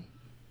we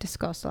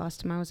discussed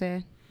last time I was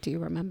here? Do you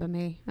remember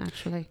me,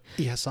 actually?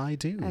 Yes, I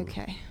do.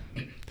 Okay.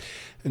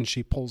 And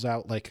she pulls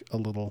out like a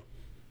little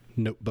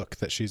notebook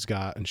that she's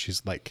got, and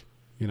she's like,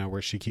 you know,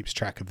 where she keeps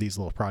track of these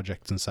little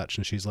projects and such.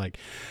 And she's like,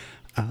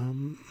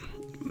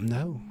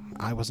 no,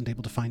 I wasn't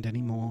able to find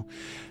any more.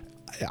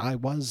 I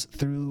was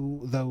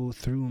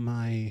through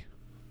my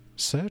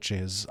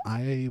searches,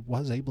 I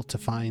was able to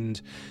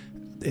find,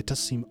 it does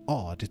seem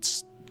odd.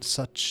 It's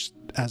such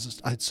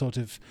as I'd sort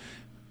of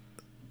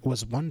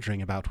was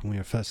wondering about when we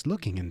were first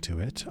looking into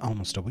it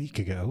almost a week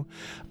ago.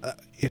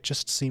 It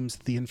just seems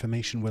the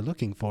information we're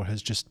looking for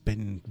has just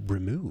been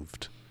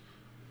removed.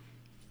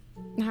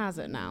 Has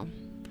it now?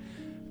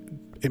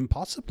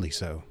 Impossibly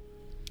so.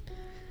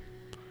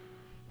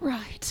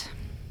 Right.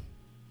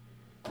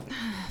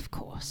 Of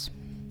course.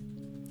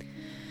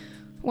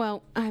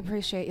 Well, I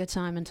appreciate your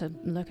time into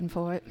looking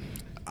for it.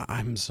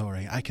 I'm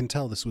sorry. I can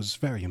tell this was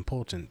very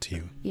important to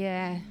you.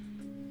 Yeah.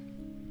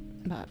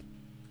 But...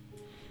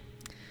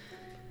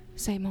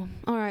 same old.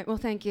 All right, well,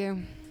 thank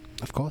you.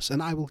 Of course,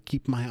 and I will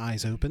keep my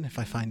eyes open. If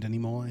I find any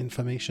more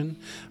information,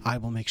 I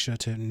will make sure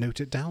to note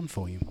it down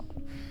for you.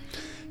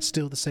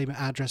 Still the same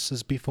address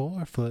as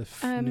before for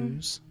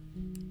news?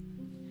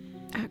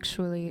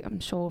 Actually, I'm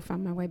sure I'll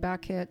find my way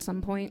back here at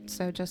some point,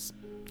 so just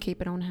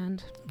keep it on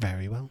hand.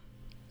 Very well.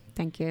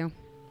 Thank you.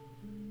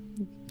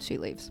 She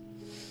leaves.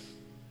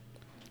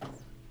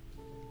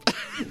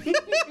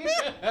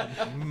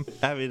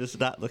 Abby does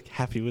not look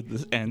happy with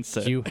this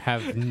answer. You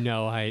have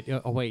no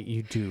idea. Oh, wait,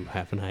 you do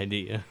have an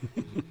idea.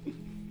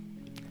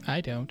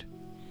 I don't.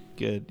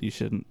 Good, you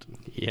shouldn't.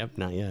 Yep,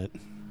 not yet.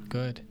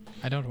 Good.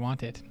 I don't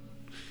want it.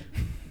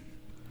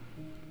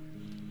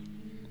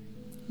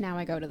 Now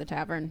I go to the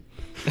tavern.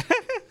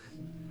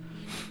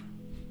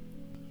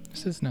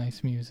 This is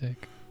nice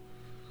music.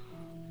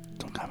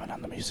 Don't comment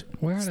on the music.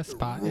 We're at a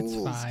spot. It's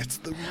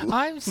fine.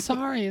 I'm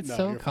sorry. It's No,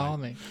 so you're fine.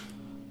 calming.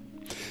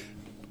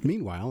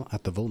 Meanwhile,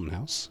 at the Volden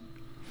house,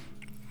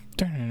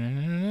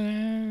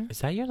 Is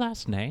that your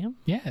last name?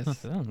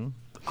 Yes.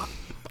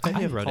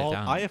 I wrote it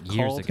down I have years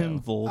called ago. him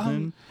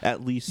Volden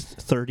at least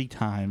 30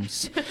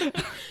 times.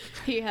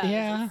 He has.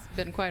 Yeah. It's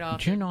been quite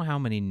often. Do you know how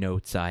many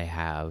notes I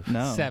have?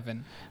 No.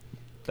 7.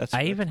 That's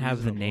Even have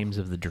the reasonable. names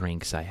of the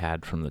drinks I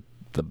had from the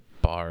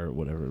bar or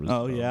whatever it was.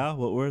 Oh, called. yeah?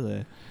 What were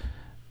they?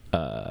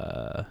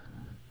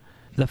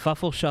 The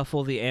Fuffle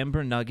Shuffle, the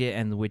Amber Nugget,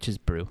 and the Witch's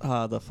Brew.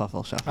 The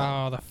Fuffle Shuffle.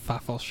 Oh, the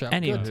Fuffle Show.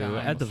 Good Anywho,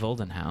 times. at the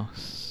Volden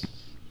house.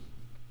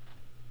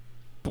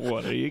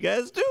 What are you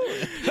guys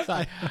doing?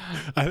 I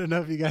don't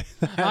know if you guys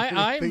have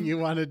anything you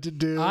wanted to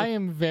do. I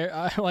am very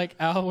like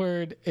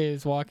Alward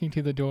is walking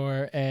to the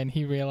door and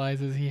he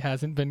realizes he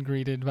hasn't been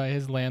greeted by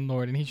his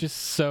landlord and he's just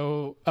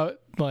so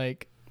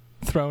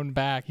thrown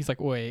back. He's like,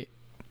 wait,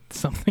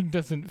 something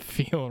doesn't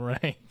feel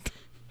right.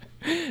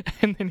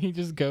 And then he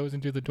just goes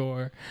into the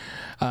door,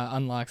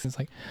 unlocks, and it's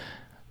like,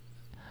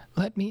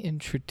 let me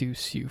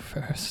introduce you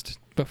first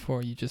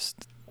before you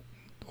just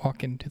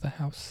walk into the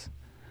house.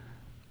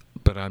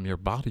 But I'm your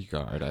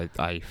bodyguard.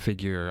 I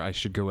figure I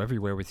should go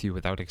everywhere with you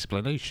without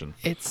explanation.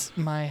 It's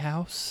my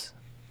house.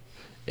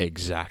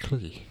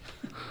 Exactly.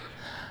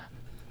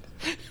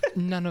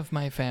 None of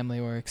my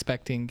family were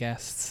expecting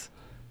guests.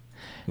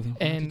 Then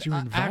why And did you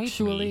invite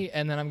actually, me?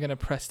 and then I'm going to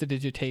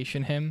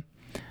prestidigitation him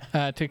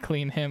to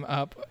clean him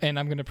up, and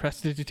I'm going to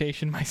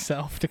prestidigitation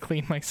myself to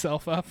clean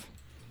myself up.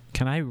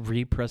 Can I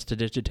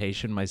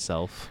represtidigitation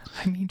myself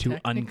I mean, to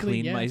technically,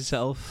 unclean yes.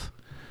 myself?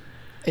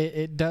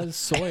 It does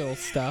soil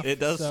stuff. It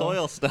does so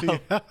soil stuff.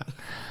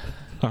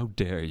 How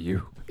dare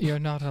you? You're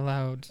not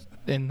allowed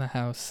in the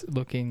house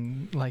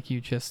looking like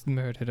you just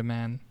murdered a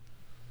man.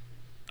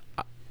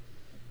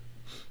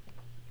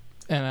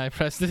 And I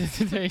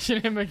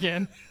prestidigitation him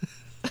again.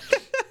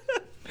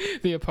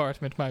 The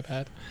apartment, my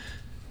bad.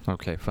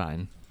 Okay,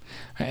 fine.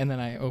 And then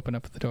I open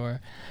up the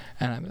door,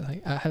 and I'm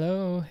like,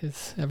 hello,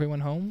 is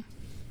everyone home?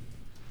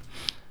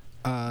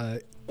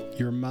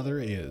 Your mother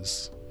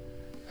is,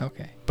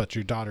 Okay. but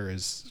your daughter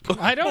is.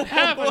 I don't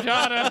have a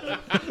daughter.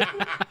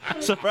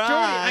 Surprise!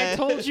 Jordy, I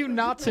told you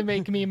not to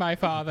make me my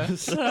father.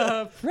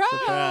 Surprise!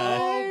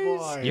 Oh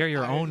boy! You're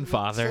your own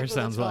father,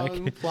 sounds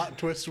like. Plot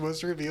twist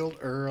was revealed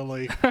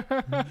early.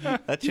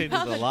 That changes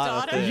have a a lot of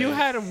daughter? things. You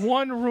had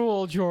one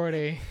rule,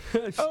 Jordy.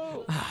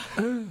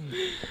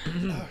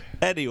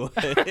 Anyway,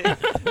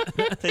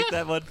 take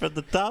that one from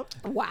the top.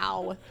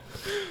 Wow.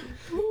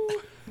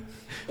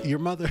 Your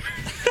mother.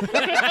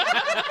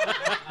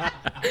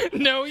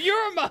 No,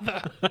 you're a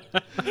mother.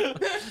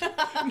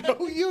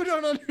 No, you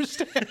don't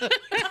understand.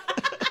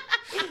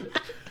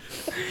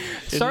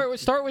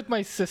 Start with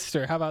my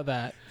sister. How about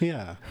that?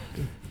 Yeah.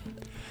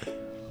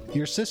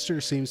 Your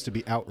sister seems to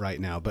be out right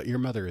now, but your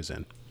mother is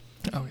in.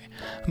 Okay.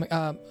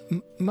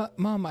 I'm like,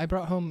 Mom, I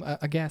brought home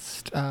a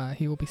guest.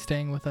 He will be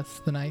staying with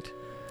us the night.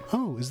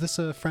 Oh, is this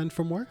a friend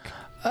from work?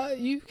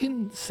 You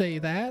can say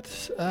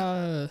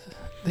that.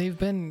 They've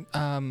been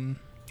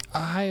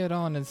hired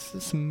on as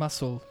some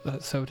muscle,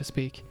 so to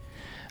speak.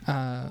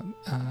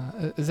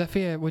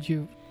 Zephyr, would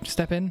you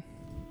step in?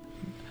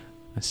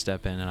 I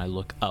step in and I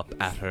look up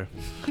at her.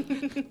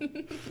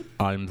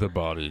 I'm the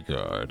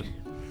bodyguard.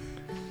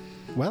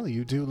 Well,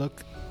 you do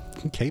look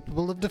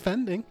capable of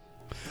defending.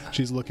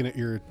 She's looking at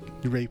your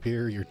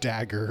rapier, your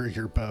dagger,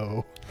 your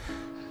bow.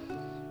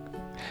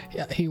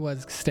 Yeah, he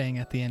was staying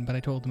at the inn, but I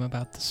told him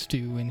about the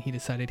stew, and he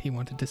decided he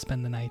wanted to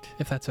spend the night,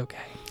 if that's okay.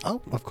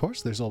 Oh, of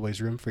course, there's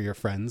always room for your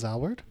friends,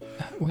 Alward.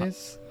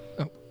 Where's...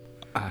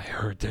 I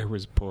heard there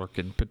was pork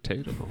and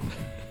potato.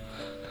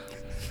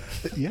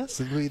 Yes,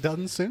 it'll be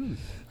done soon.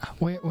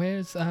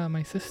 Where's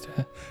my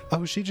sister?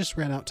 Oh, she just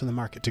ran out to the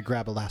market to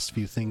grab a last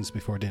few things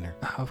before dinner.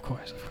 Of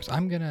course.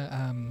 I'm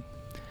gonna,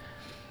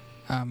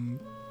 and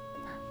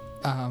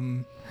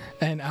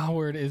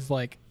Alward is,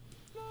 like,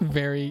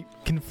 very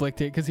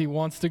conflicted because he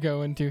wants to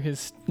go into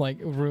his, like,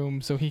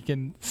 room so he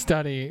can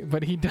study,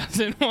 but he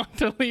doesn't want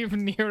to leave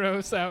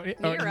Neros out here.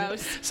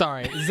 Neros.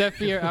 Sorry,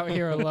 Zephyr out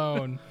here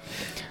alone.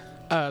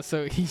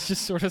 So he's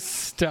just sort of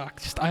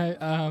stuck.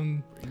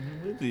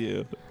 With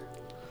you.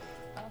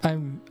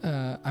 I'm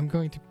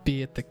going to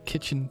be at the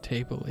kitchen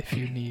table if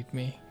you need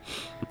me.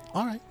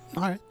 All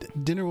right.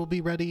 Dinner will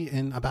be ready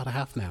in about a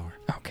half an hour.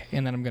 Okay,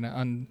 and then I'm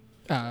gonna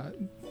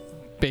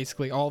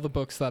basically all the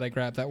books that I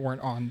grabbed that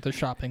weren't on the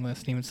shopping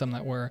list, even some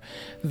that were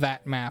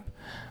that map,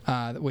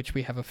 which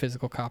we have a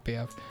physical copy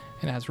of,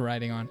 and it has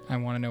writing on. I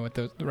want to know what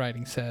the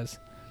writing says.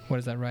 What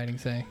does that writing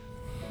say?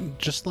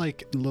 Just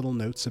like little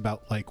notes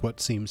about like what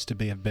seems to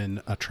have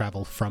been a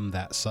travel from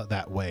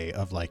that way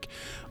of like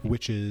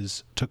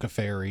witches took a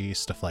ferry,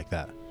 stuff like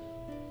that.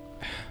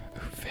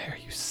 Fair,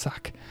 you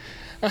suck.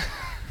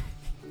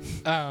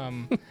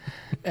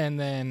 And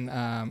then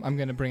I'm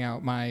gonna bring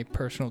out my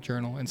personal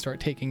journal and start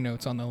taking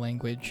notes on the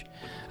language,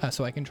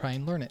 so I can try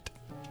and learn it.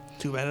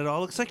 Too bad it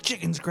all looks like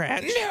chicken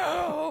scratch.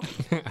 No.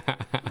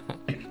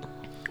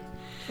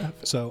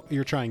 So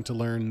you're trying to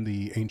learn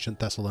the ancient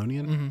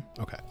Thessalonian?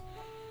 Mm-hmm. Okay.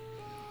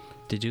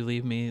 Did you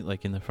leave me,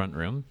 like, in the front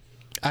room?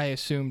 I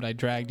assumed I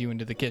dragged you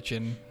into the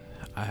kitchen.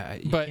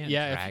 You But, can't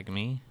yeah, if- drag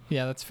me.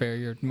 Yeah, that's fair.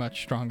 You're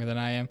much stronger than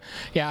I am.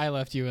 Yeah, I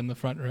left you in the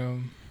front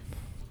room.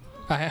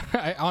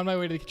 I on my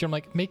way to the kitchen, I'm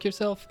like, make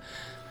yourself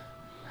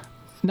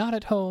not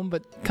at home,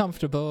 but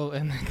comfortable,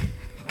 and then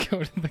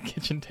go to the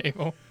kitchen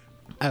table.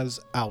 As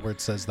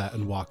Albert says that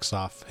and walks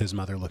off, his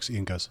mother looks at you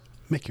and goes,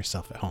 "Make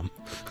yourself at home."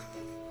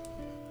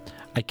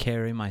 I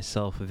carry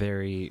myself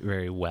very,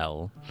 very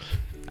well.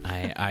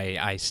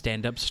 I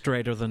stand up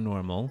straighter than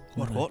normal.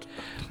 What?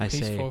 I He's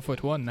say,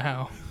 4'1"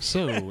 now.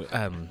 So,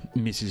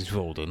 Mrs.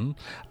 Volden,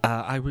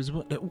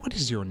 what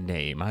is your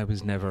name? I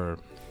was never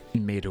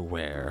made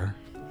aware.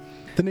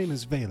 The name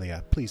is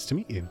Valia. Pleased to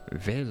meet you.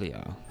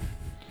 Velia.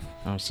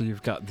 Oh, so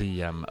you've got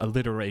the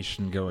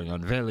alliteration going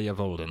on. Velia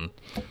Volden.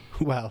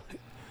 Well,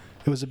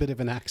 it was a bit of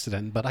an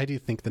accident, but I do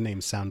think the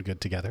names sound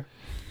good together.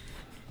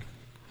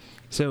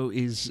 So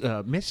is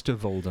Mr.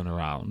 Volden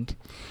around?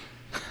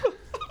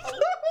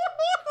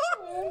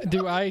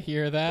 Do I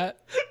hear that?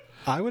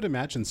 I would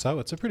imagine so.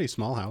 It's a pretty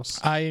small house.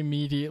 I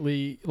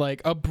immediately,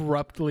 like,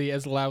 abruptly,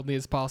 as loudly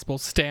as possible,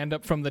 stand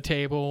up from the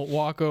table,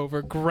 walk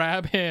over,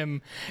 grab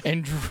him,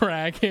 and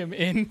drag him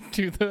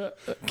into the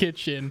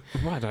kitchen.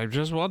 What? I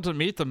just want to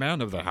meet the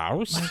man of the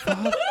house.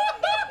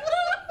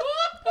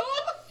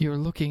 You're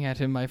looking at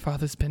him. My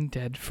father's been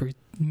dead for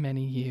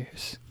many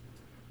years.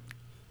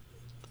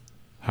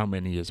 How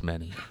many is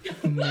many?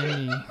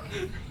 Many.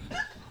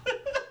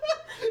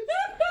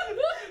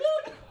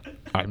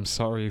 I'm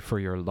sorry for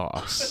your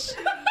loss.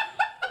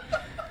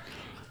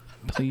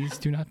 Please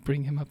do not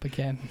bring him up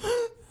again.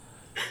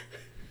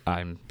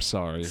 I'm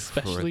sorry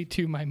Especially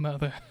to my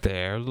mother. for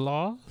their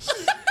loss.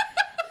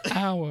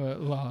 Our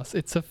loss.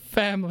 It's a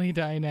family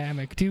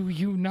dynamic. Do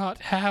you not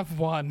have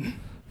one?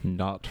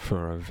 Not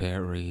for a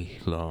very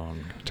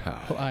long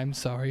time. Well, I'm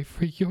sorry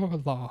for your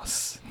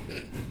loss.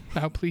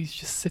 Now please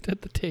just sit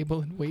at the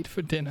table and wait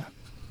for dinner.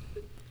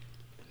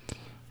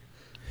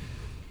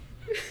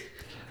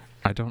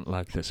 I don't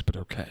like this, but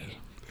okay.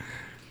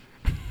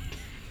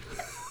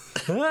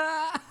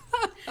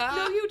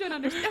 No, you don't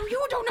understand. No,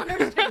 you don't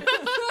understand.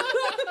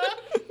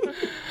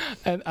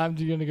 And I'm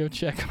gonna go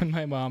check on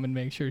my mom and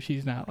make sure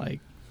she's not, like,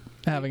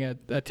 having an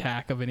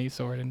attack of any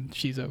sort and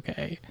she's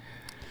okay.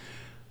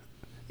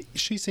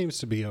 She seems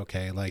to be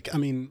okay. Like, I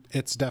mean,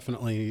 it's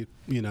definitely,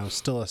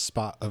 still a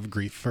spot of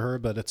grief for her,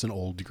 but it's an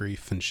old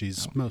grief, and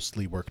she's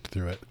mostly worked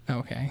through it.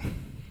 Okay.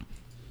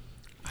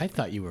 I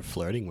thought you were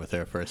flirting with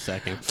her for a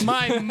second.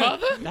 My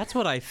mother? That's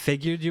what I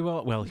figured you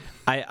all. Well,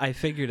 I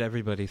figured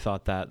everybody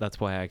thought that. That's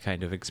why I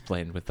kind of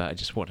explained with that. I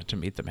just wanted to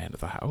meet the man of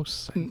the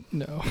house.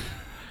 No.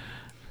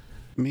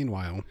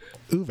 Meanwhile,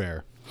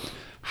 Uver,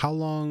 how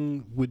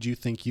long would you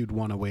think you'd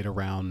want to wait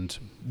around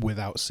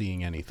without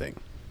seeing anything?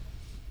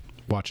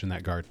 Watching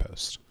that guard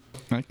post.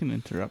 I can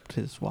interrupt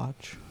his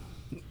watch.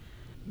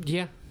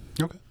 Yeah,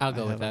 Okay. I'll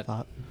go I with have a that.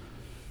 thought.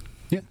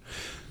 Yeah.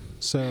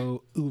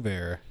 So,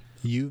 Uver,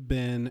 you've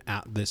been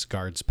at this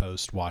guard's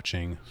post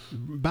watching.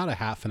 About a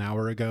half an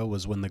hour ago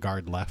was when the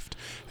guard left,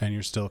 and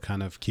you're still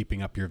kind of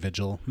keeping up your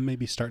vigil,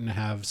 maybe starting to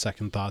have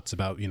second thoughts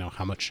about,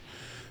 how much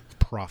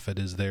profit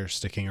is there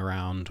sticking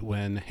around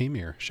when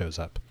Hamir shows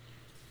up.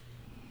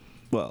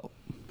 Well,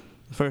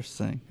 the first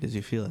thing is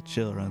you feel a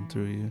chill run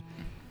through you.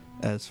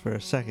 As for a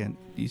second,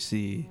 you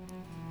see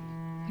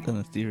an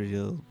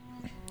ethereal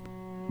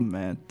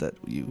man that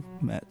you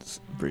met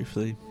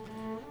briefly.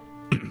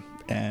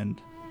 And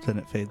then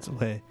it fades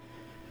away.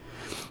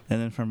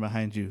 And then from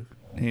behind you,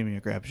 Hamir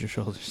grabs your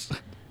shoulders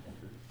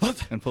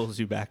and pulls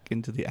you back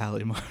into the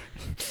alley more.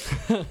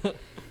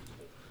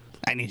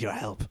 I need your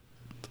help.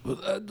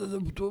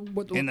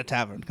 In the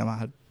tavern, come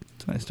on.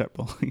 I start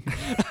pulling.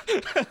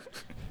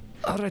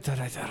 All right.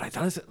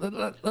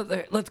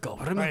 Let's go.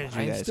 Remember, Where did you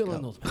I am guys still go?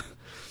 an old man.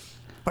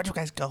 Where'd you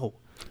guys go?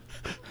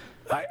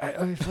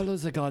 I follow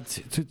the gods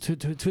to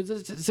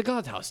the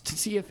guardhouse to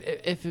see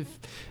if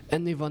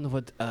anyone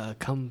would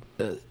come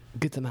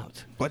get them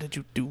out. What did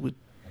you do with...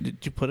 Did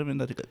you put him in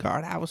the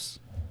guardhouse?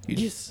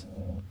 Yes.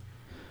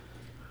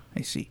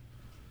 I see.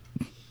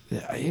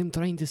 I am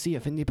trying to see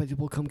if anybody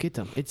will come get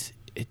them. It's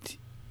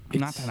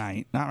Not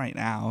tonight. Not right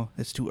now.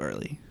 It's too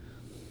early.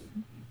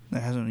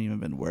 There hasn't even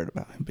been word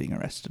about him being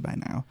arrested by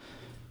now.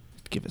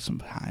 Give it some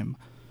time.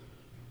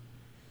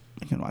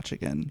 We can watch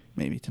again,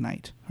 maybe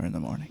tonight or in the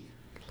morning.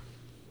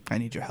 I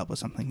need your help with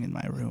something in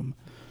my room.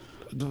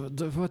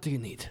 What do you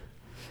need?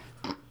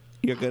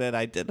 You're good at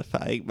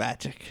identifying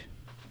magic.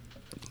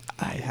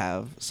 I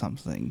have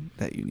something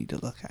that you need to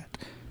look at.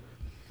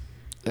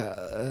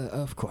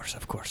 Of course.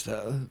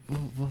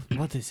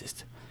 What is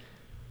it?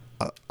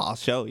 I'll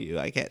show you.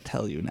 I can't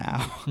tell you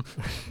now.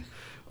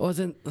 Oh,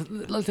 then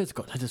let's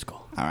go. Let us go.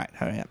 All right,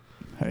 hurry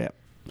up.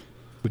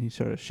 He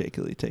sort of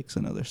shakily takes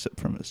another sip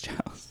from his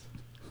chalice.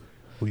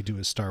 We do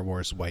a Star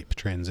Wars wipe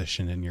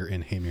transition, and you're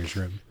in Hamir's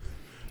room.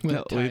 With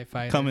No, a we TIE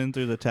fighter. come in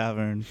through the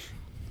tavern,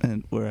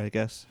 and where I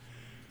guess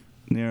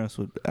Neros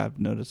would have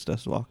noticed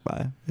us walk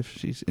by if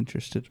she's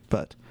interested.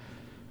 But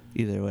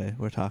either way,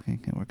 we're talking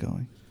and we're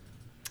going.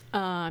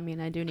 I mean,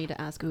 I do need to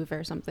ask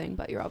Uver something,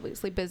 but you're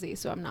obviously busy,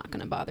 so I'm not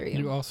going to bother you.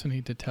 You also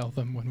need to tell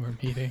them when we're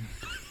meeting.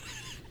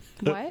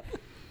 What?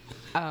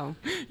 Oh.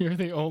 You're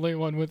the only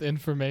one with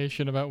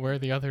information about where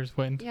the others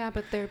went. Yeah,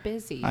 but they're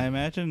busy. I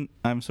imagine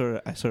I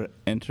sort of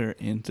enter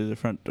into the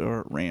front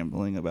door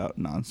rambling about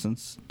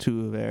nonsense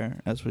to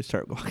there as we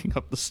start walking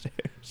up the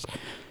stairs.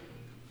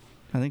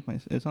 I think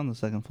it's on the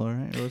second floor,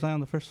 right? Or was I on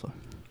the first floor?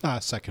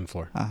 Second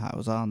floor. I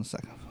was on the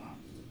second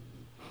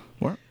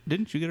floor.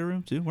 Didn't you get a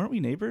room too? Weren't we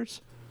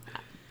neighbors?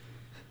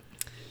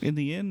 In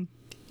the inn?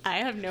 I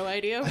have no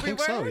idea if I we think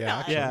were so, or yeah, not.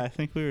 actually. Yeah, I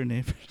think we were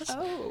neighbors.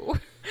 Oh.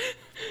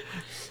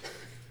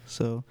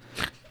 So,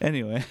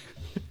 anyway.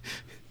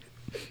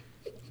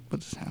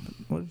 What just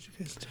happened? What did you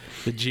guys do?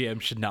 The GM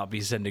should not be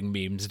sending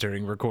memes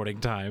during recording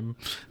time.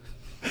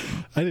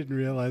 I didn't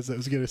realize that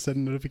was going to send a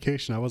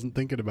notification. I wasn't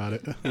thinking about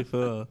it. If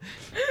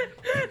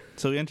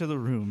So we enter the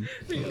room,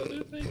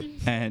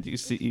 and you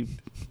see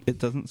it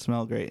doesn't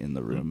smell great in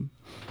the room,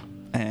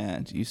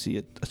 and you see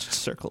a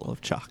circle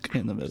of chalk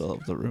in the middle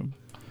of the room.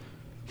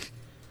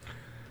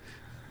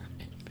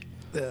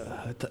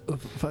 I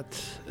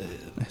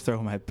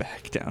throw my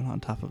bag down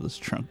on top of this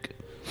trunk,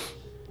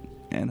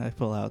 and I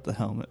pull out the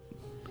helmet.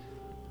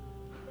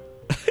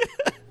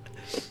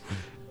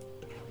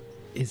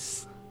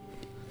 Is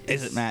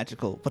it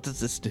magical? What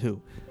does this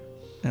do?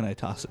 And I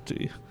toss it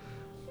to you.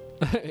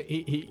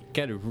 he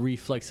kind of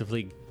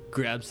reflexively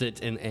grabs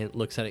it and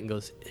looks at it and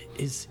goes,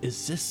 Is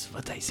this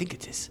what I think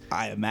it is?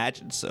 I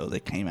imagine so.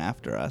 They came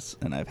after us,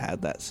 and I've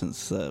had that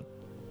since the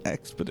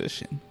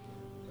expedition.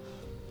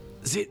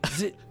 He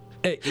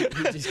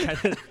just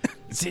kind of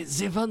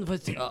the one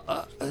with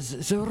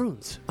the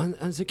runes on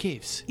the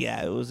caves.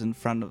 Yeah, it was in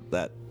front of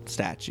that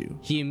statue.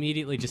 He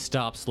immediately just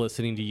stops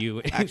listening to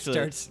you and Actually,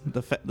 starts.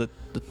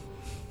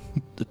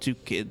 The two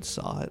kids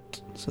saw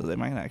it, so they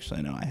might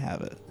actually know I have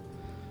it.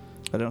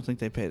 I don't think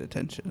they paid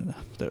attention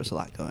enough. There was a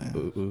lot going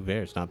on.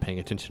 Uver's not paying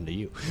attention to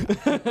you.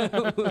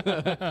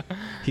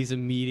 He's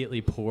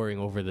immediately poring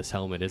over this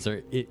helmet. Is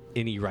there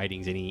any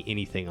writings,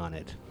 anything on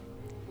it?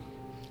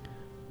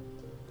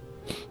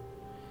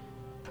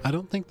 I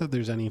don't think that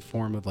there's any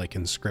form of like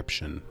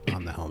inscription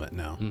on the helmet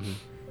now. Mm-hmm.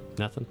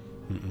 Nothing?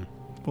 Mm-mm.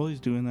 While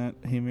he's doing that,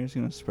 Hamir's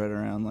going to spread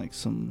around like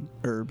some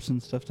herbs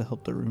and stuff to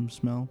help the room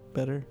smell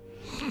better.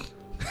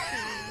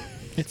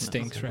 It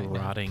stinks right now.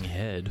 Rotting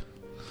head.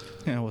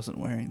 Yeah, I wasn't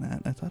wearing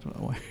that. I thought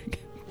about wearing it.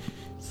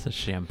 It's a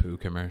shampoo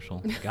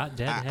commercial. Got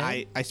dead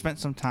head? I spent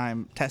some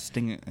time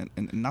testing it,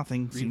 and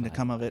nothing seemed to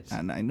come of it,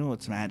 and I knew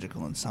it's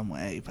magical in some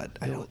way, but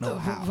I don't know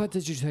how. What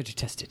did you try to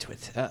test it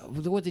with?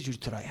 What did you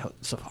try out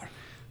so far?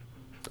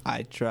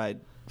 I tried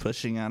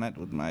pushing on it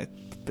with my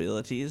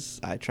abilities.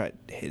 I tried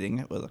hitting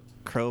it with a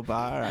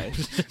crowbar. I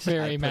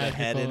Very put a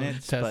head in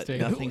magical it, but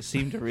testing. nothing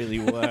seemed to really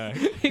work.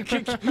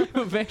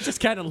 Uver just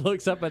kind of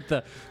looks up at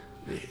the.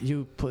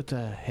 You put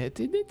a head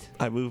in it?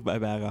 I moved my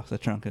bag off the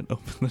trunk and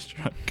opened the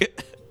trunk.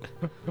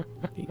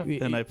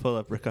 Then I pull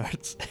up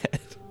Ricard's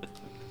head.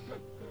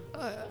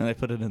 And I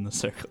put it in the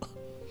circle.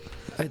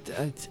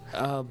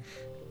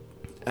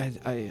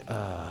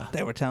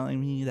 They were telling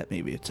me that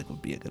maybe it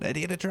would be a good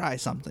idea to try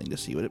something to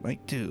see what it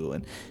might do,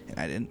 and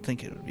I didn't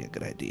think it would be a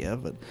good idea,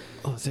 but...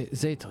 Oh,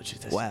 they told you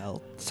this.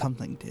 Well,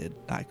 something did.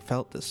 I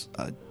felt this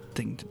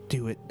thing to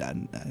do it,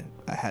 and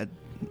I had...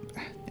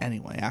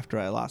 Anyway, after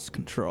I lost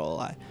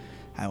control,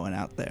 I went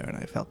out there and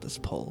I felt this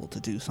pull to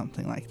do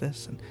something like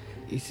this, and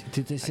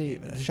Did they say...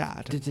 gave it a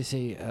shot. Did they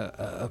say...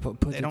 put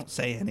They it don't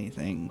say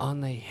anything.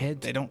 on the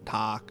head? They don't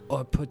talk.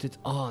 Or put it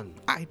on?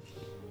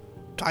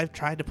 I've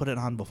tried to put it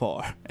on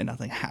before, and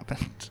nothing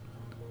happened.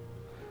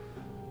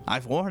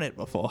 I've worn it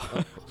before.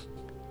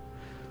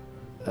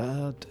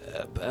 Well,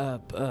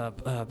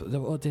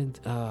 then,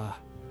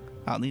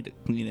 I'll need to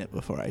clean it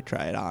before I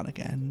try it on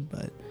again,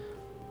 but...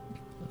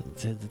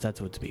 that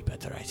would be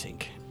better, I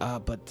think.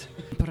 But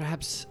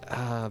perhaps,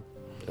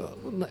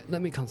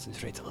 let me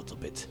concentrate a little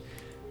bit.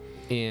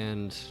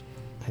 And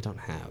I don't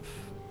have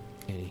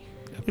any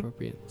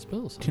appropriate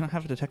spells. Do you not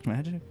have a detect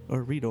magic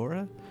or read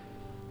aura?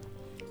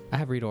 I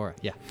have read aura,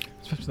 yeah.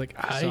 Especially like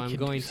So I'm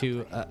going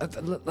to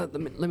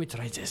let me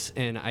try this,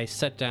 and I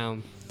set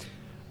down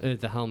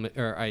the helmet,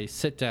 or I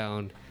sit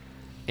down,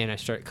 and I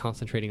start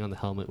concentrating on the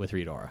helmet with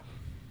read aura.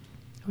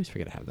 I always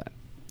forget to have that.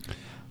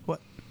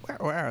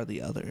 Where are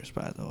the others,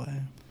 by the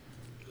way?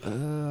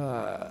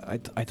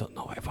 I don't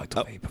know. I've walked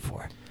away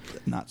before.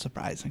 Not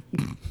surprising.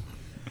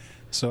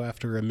 So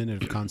after a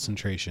minute of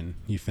concentration,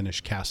 you finish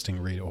casting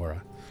Read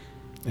Aura,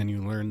 and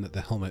you learn that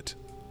the helmet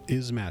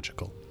is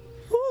magical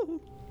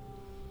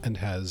and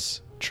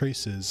has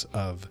traces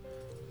of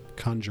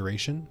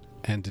conjuration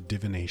and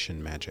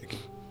divination magic.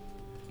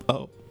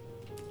 Oh.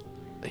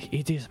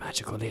 It is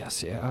magical,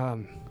 yes. Yeah,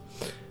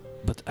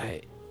 but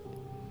I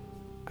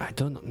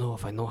don't know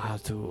if I know how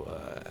to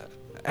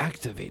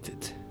activate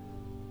it.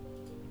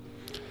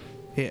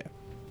 Here.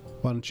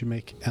 Why don't you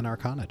make an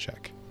Arcana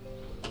check?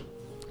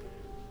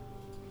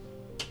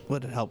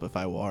 Would it help if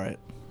I wore it?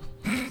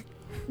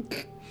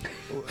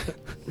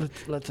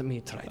 Let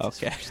me try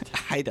this Okay. first.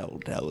 I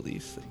don't know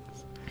these things.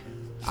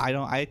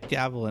 I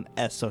dabble in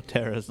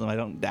esotericism. I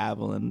don't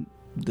dabble in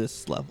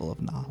this level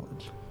of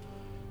knowledge.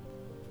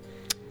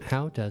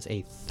 How does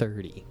a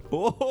 30?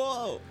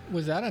 Whoa!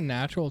 Was that a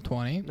natural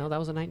 20? No, that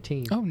was a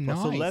 19. Oh, nice.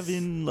 Plus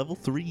 11, level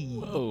 3.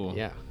 Oh.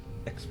 Yeah.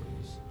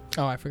 Experts.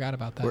 Oh, I forgot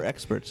about that. We're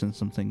experts in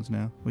some things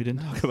now. We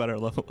didn't talk about our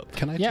level up.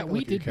 Can I yeah, take a we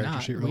look at your did character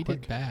not. sheet real We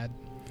quick? did bad.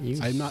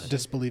 I'm not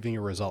disbelieving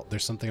your result.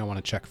 There's something I want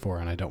to check for,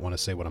 and I don't want to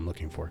say what I'm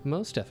looking for.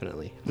 Most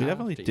definitely. We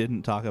definitely After you.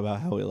 didn't talk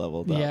about how we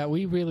leveled up. Yeah,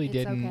 we really It's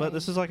didn't. okay. But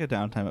this is like a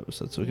downtime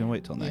episode, so we can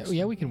wait till next.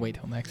 Yeah, we can wait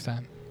till next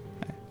time.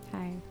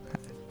 Hi.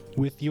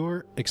 With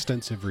your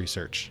extensive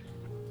research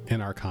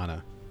in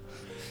Arcana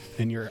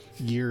and your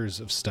years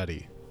of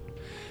study,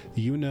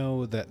 you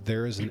know that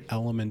there is an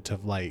element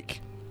of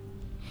like,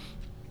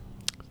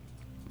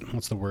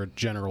 what's the word,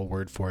 general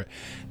word for it,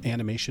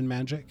 animation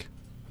magic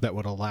that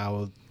would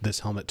allow this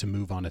helmet to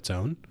move on its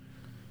own.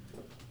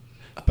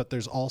 But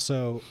there's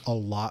also a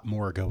lot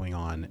more going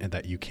on and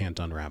that you can't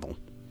unravel.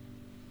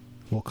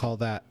 We'll call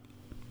that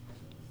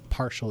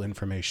partial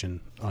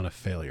information on a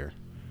failure.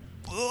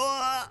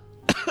 This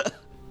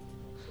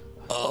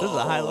is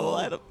a high level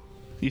item.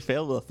 You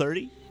failed with a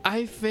 30,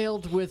 I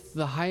failed with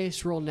the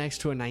highest roll next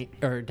to a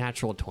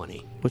natural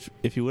 20. which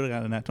if you would have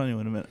gotten a nat 20,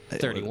 would have been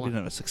 31. You'd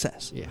have a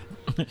success. Yeah.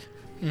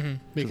 Mm-hmm.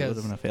 Because it would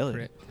have been a failure.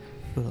 crit.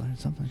 Would have learned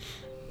something.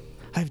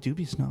 I have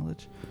dubious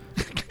knowledge.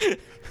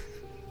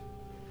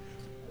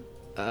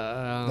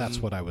 That's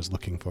what I was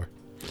looking for.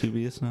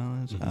 Dubious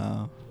knowledge.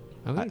 Oh,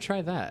 I'm going to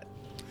try that.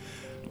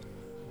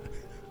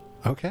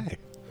 Okay.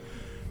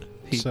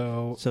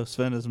 So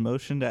Sven has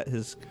motioned at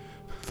his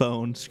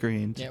phone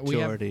screen to Yeah, we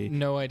Jordy have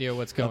no idea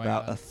what's going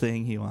about on. a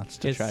thing he wants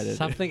to It's try to do.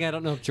 something I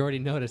don't know if Jordy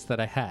noticed that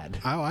I had.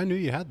 Oh, I knew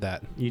you had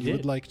that. You would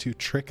did? like to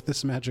trick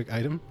this magic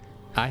item?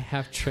 I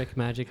have trick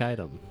magic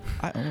item.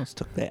 I almost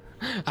took that.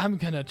 I'm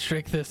gonna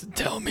trick this.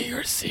 Tell me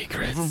your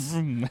secrets.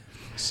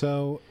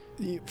 So,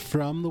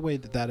 from the way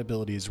that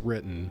ability is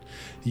written,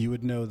 you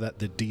would know that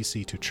the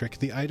DC to trick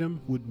the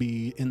item would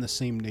be in the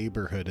same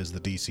neighborhood as the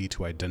DC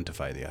to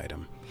identify the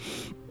item.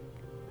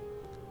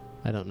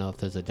 I don't know if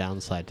there's a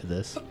downside to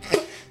this.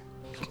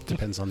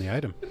 Depends on the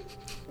item.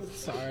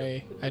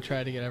 Sorry, I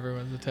tried to get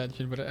everyone's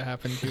attention, but it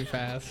happened too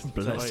fast.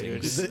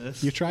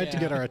 You tried to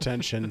get Yeah. our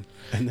attention,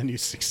 and then you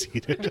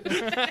succeeded.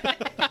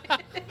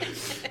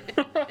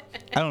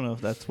 I don't know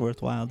if that's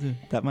worthwhile, dude.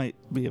 That might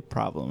be a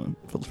problem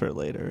for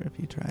later if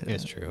you try to.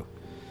 It's true.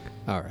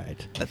 All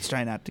right. Let's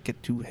try not to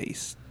get too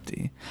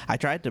hasty. I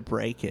tried to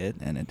break it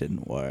and it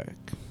didn't work.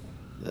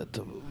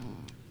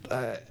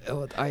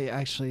 I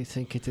actually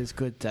think it is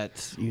good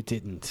that you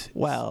didn't.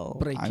 Well,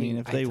 I Breaking mean,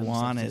 if they items of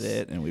wanted this-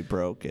 it and we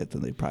broke it,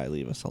 then they'd probably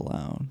leave us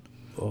alone.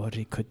 Or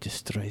he could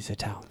destroy the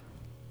town.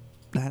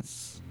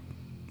 That's.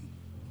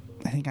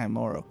 I think I'm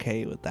more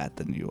okay with that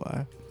than you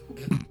are.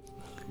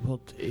 Well,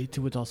 it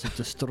would also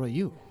destroy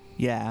you.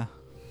 Yeah.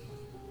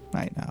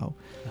 I know.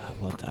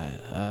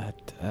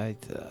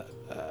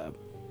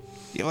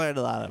 You learned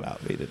a lot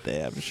about me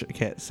today. I'm sure. I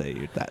can't say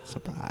you're that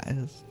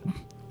surprised.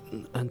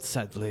 And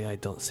sadly, I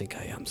don't think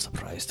I am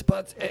surprised.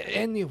 But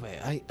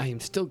anyway, I am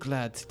still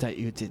glad that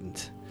you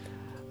didn't.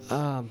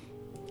 The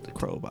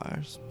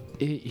crowbars.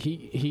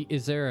 He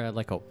is there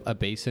a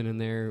basin in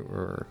there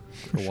or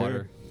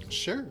water?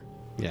 Sure.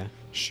 Yeah.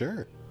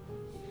 Sure.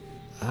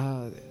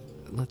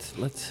 Let's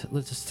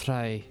just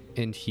try.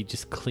 And he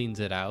just cleans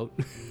it out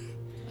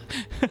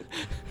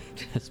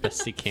as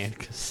best he can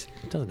because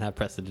it doesn't have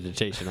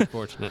prestidigitation,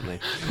 unfortunately.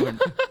 We're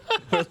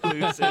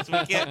losers.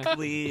 We can't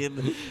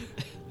clean.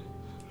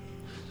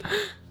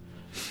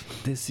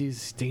 This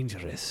is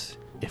dangerous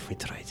if we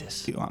try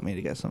this. Do you want me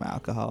to get some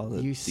alcohol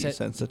to You said-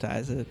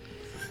 desensitize it?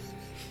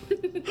 Do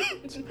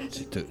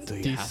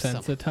you have some?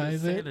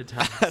 Desensitize it?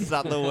 That's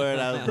not the word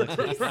I was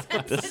looking for.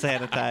 To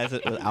sanitize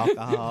it with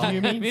alcohol. Do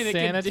you mean it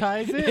can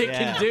sanitize it? It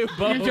can do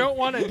both. You don't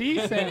want to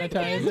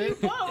desanitize it.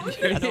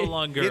 You're no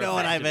longer. You know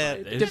what I affected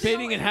meant. by this.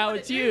 Depending on how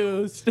it's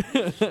used.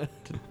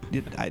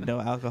 I know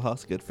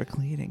alcohol's good for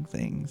cleaning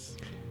things.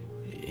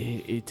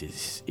 It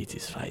is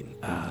fine.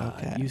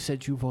 Okay. You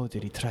said you've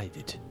already tried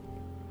it.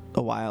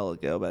 A while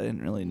ago, but I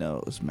didn't really know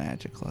it was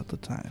magical at the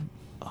time.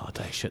 Oh,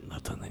 I shouldn't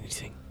have done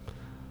anything.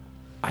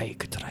 I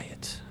could try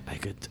it. I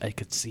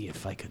could see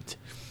if I could.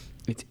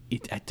 It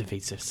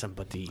activates if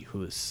somebody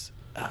who's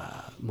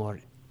more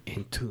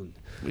in tune.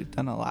 We've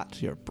done a lot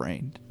to your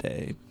brain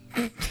today.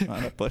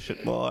 Want to push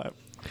it more?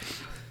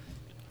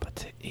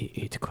 But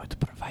it could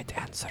provide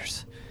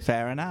answers.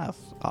 Fair enough.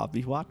 I'll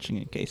be watching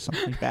in case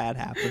something bad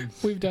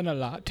happens. We've done a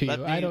lot to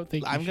you. I don't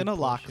think I'm going gonna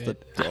to lock the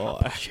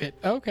door. Shit.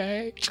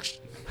 Okay.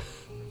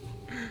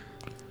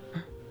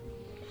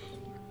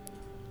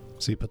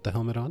 So you put the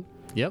helmet on?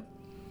 Yep.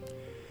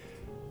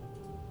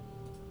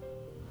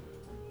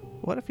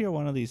 What if you're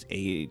one of these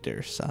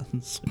Ader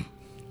sons?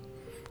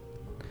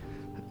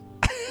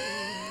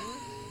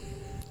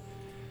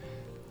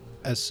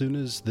 As soon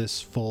as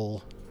this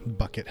full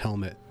bucket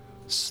helmet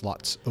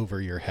slots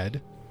over your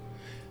head,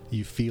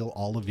 you feel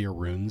all of your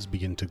runes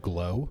begin to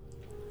glow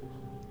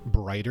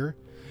brighter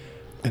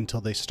until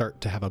they start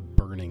to have a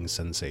burning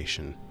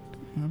sensation.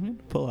 I'm gonna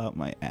pull out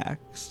my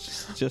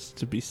axe just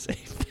to be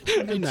safe.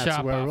 And that's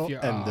Chop where off we'll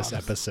your end this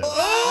arms. episode.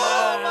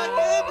 Oh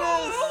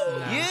my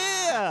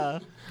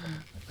goodness!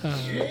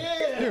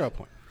 Yeah! 0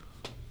 point.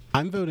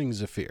 I'm voting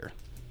Zephyr.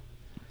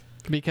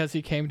 Because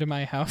he came to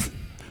my house.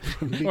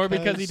 Or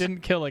because he didn't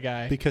kill a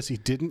guy. Because he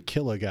didn't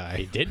kill a He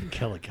guy. didn't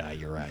kill a guy,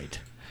 you're right.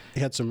 He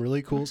had some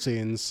really cool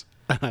scenes.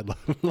 And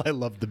I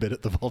loved the bit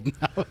at the Volden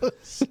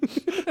House.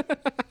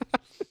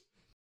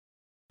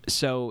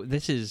 So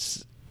this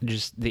is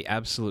just the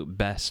absolute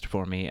best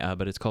for me,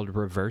 but it's called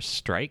Reverse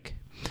Strike.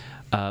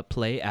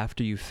 Play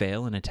after you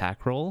fail an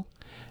attack roll.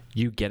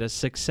 You get a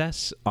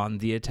success on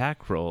the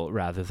attack roll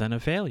rather than a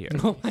failure.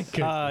 Oh my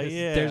god.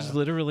 Yeah. There's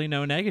literally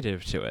no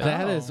negative to it.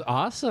 That is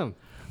awesome.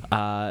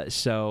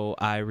 So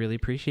I really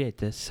appreciate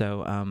this.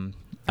 So I'm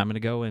going to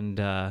go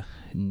and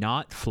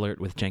not flirt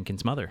with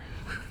Jenkins' mother.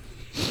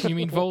 You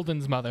mean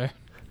Volden's mother?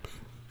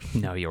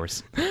 No,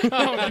 yours.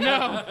 Oh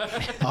no!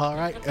 All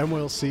right, and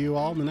we'll see you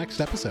all in the next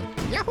episode.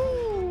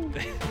 Yahoo!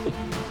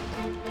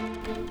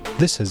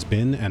 This has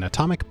been an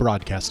Atomic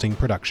Broadcasting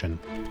production.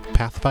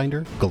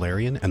 Pathfinder,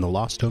 Galarian, and the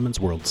Lost Omens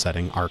world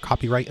setting are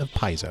copyright of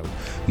Paizo.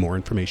 More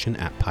information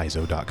at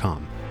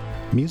paizo.com.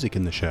 Music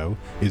in the show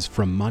is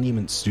from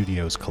Monument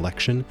Studios'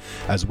 collection,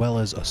 as well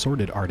as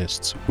assorted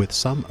artists, with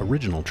some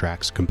original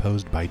tracks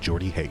composed by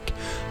Jordy Hake.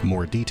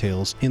 More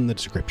details in the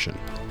description.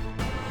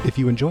 If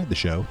you enjoyed the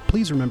show,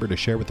 please remember to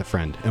share with a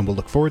friend, and we'll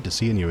look forward to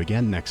seeing you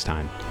again next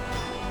time.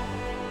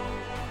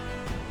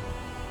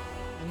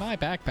 In my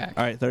backpack.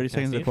 All right, 30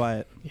 seconds of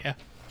quiet. Yeah.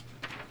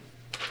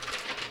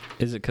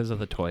 Is it because of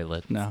the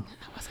toilet? No.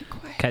 That wasn't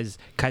quiet.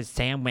 Cause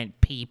Sam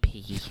went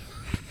pee-pee.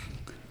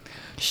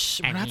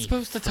 Shh, we're And not he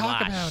supposed to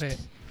talk about flushed.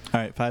 it. All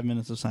right, 5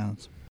 minutes of silence.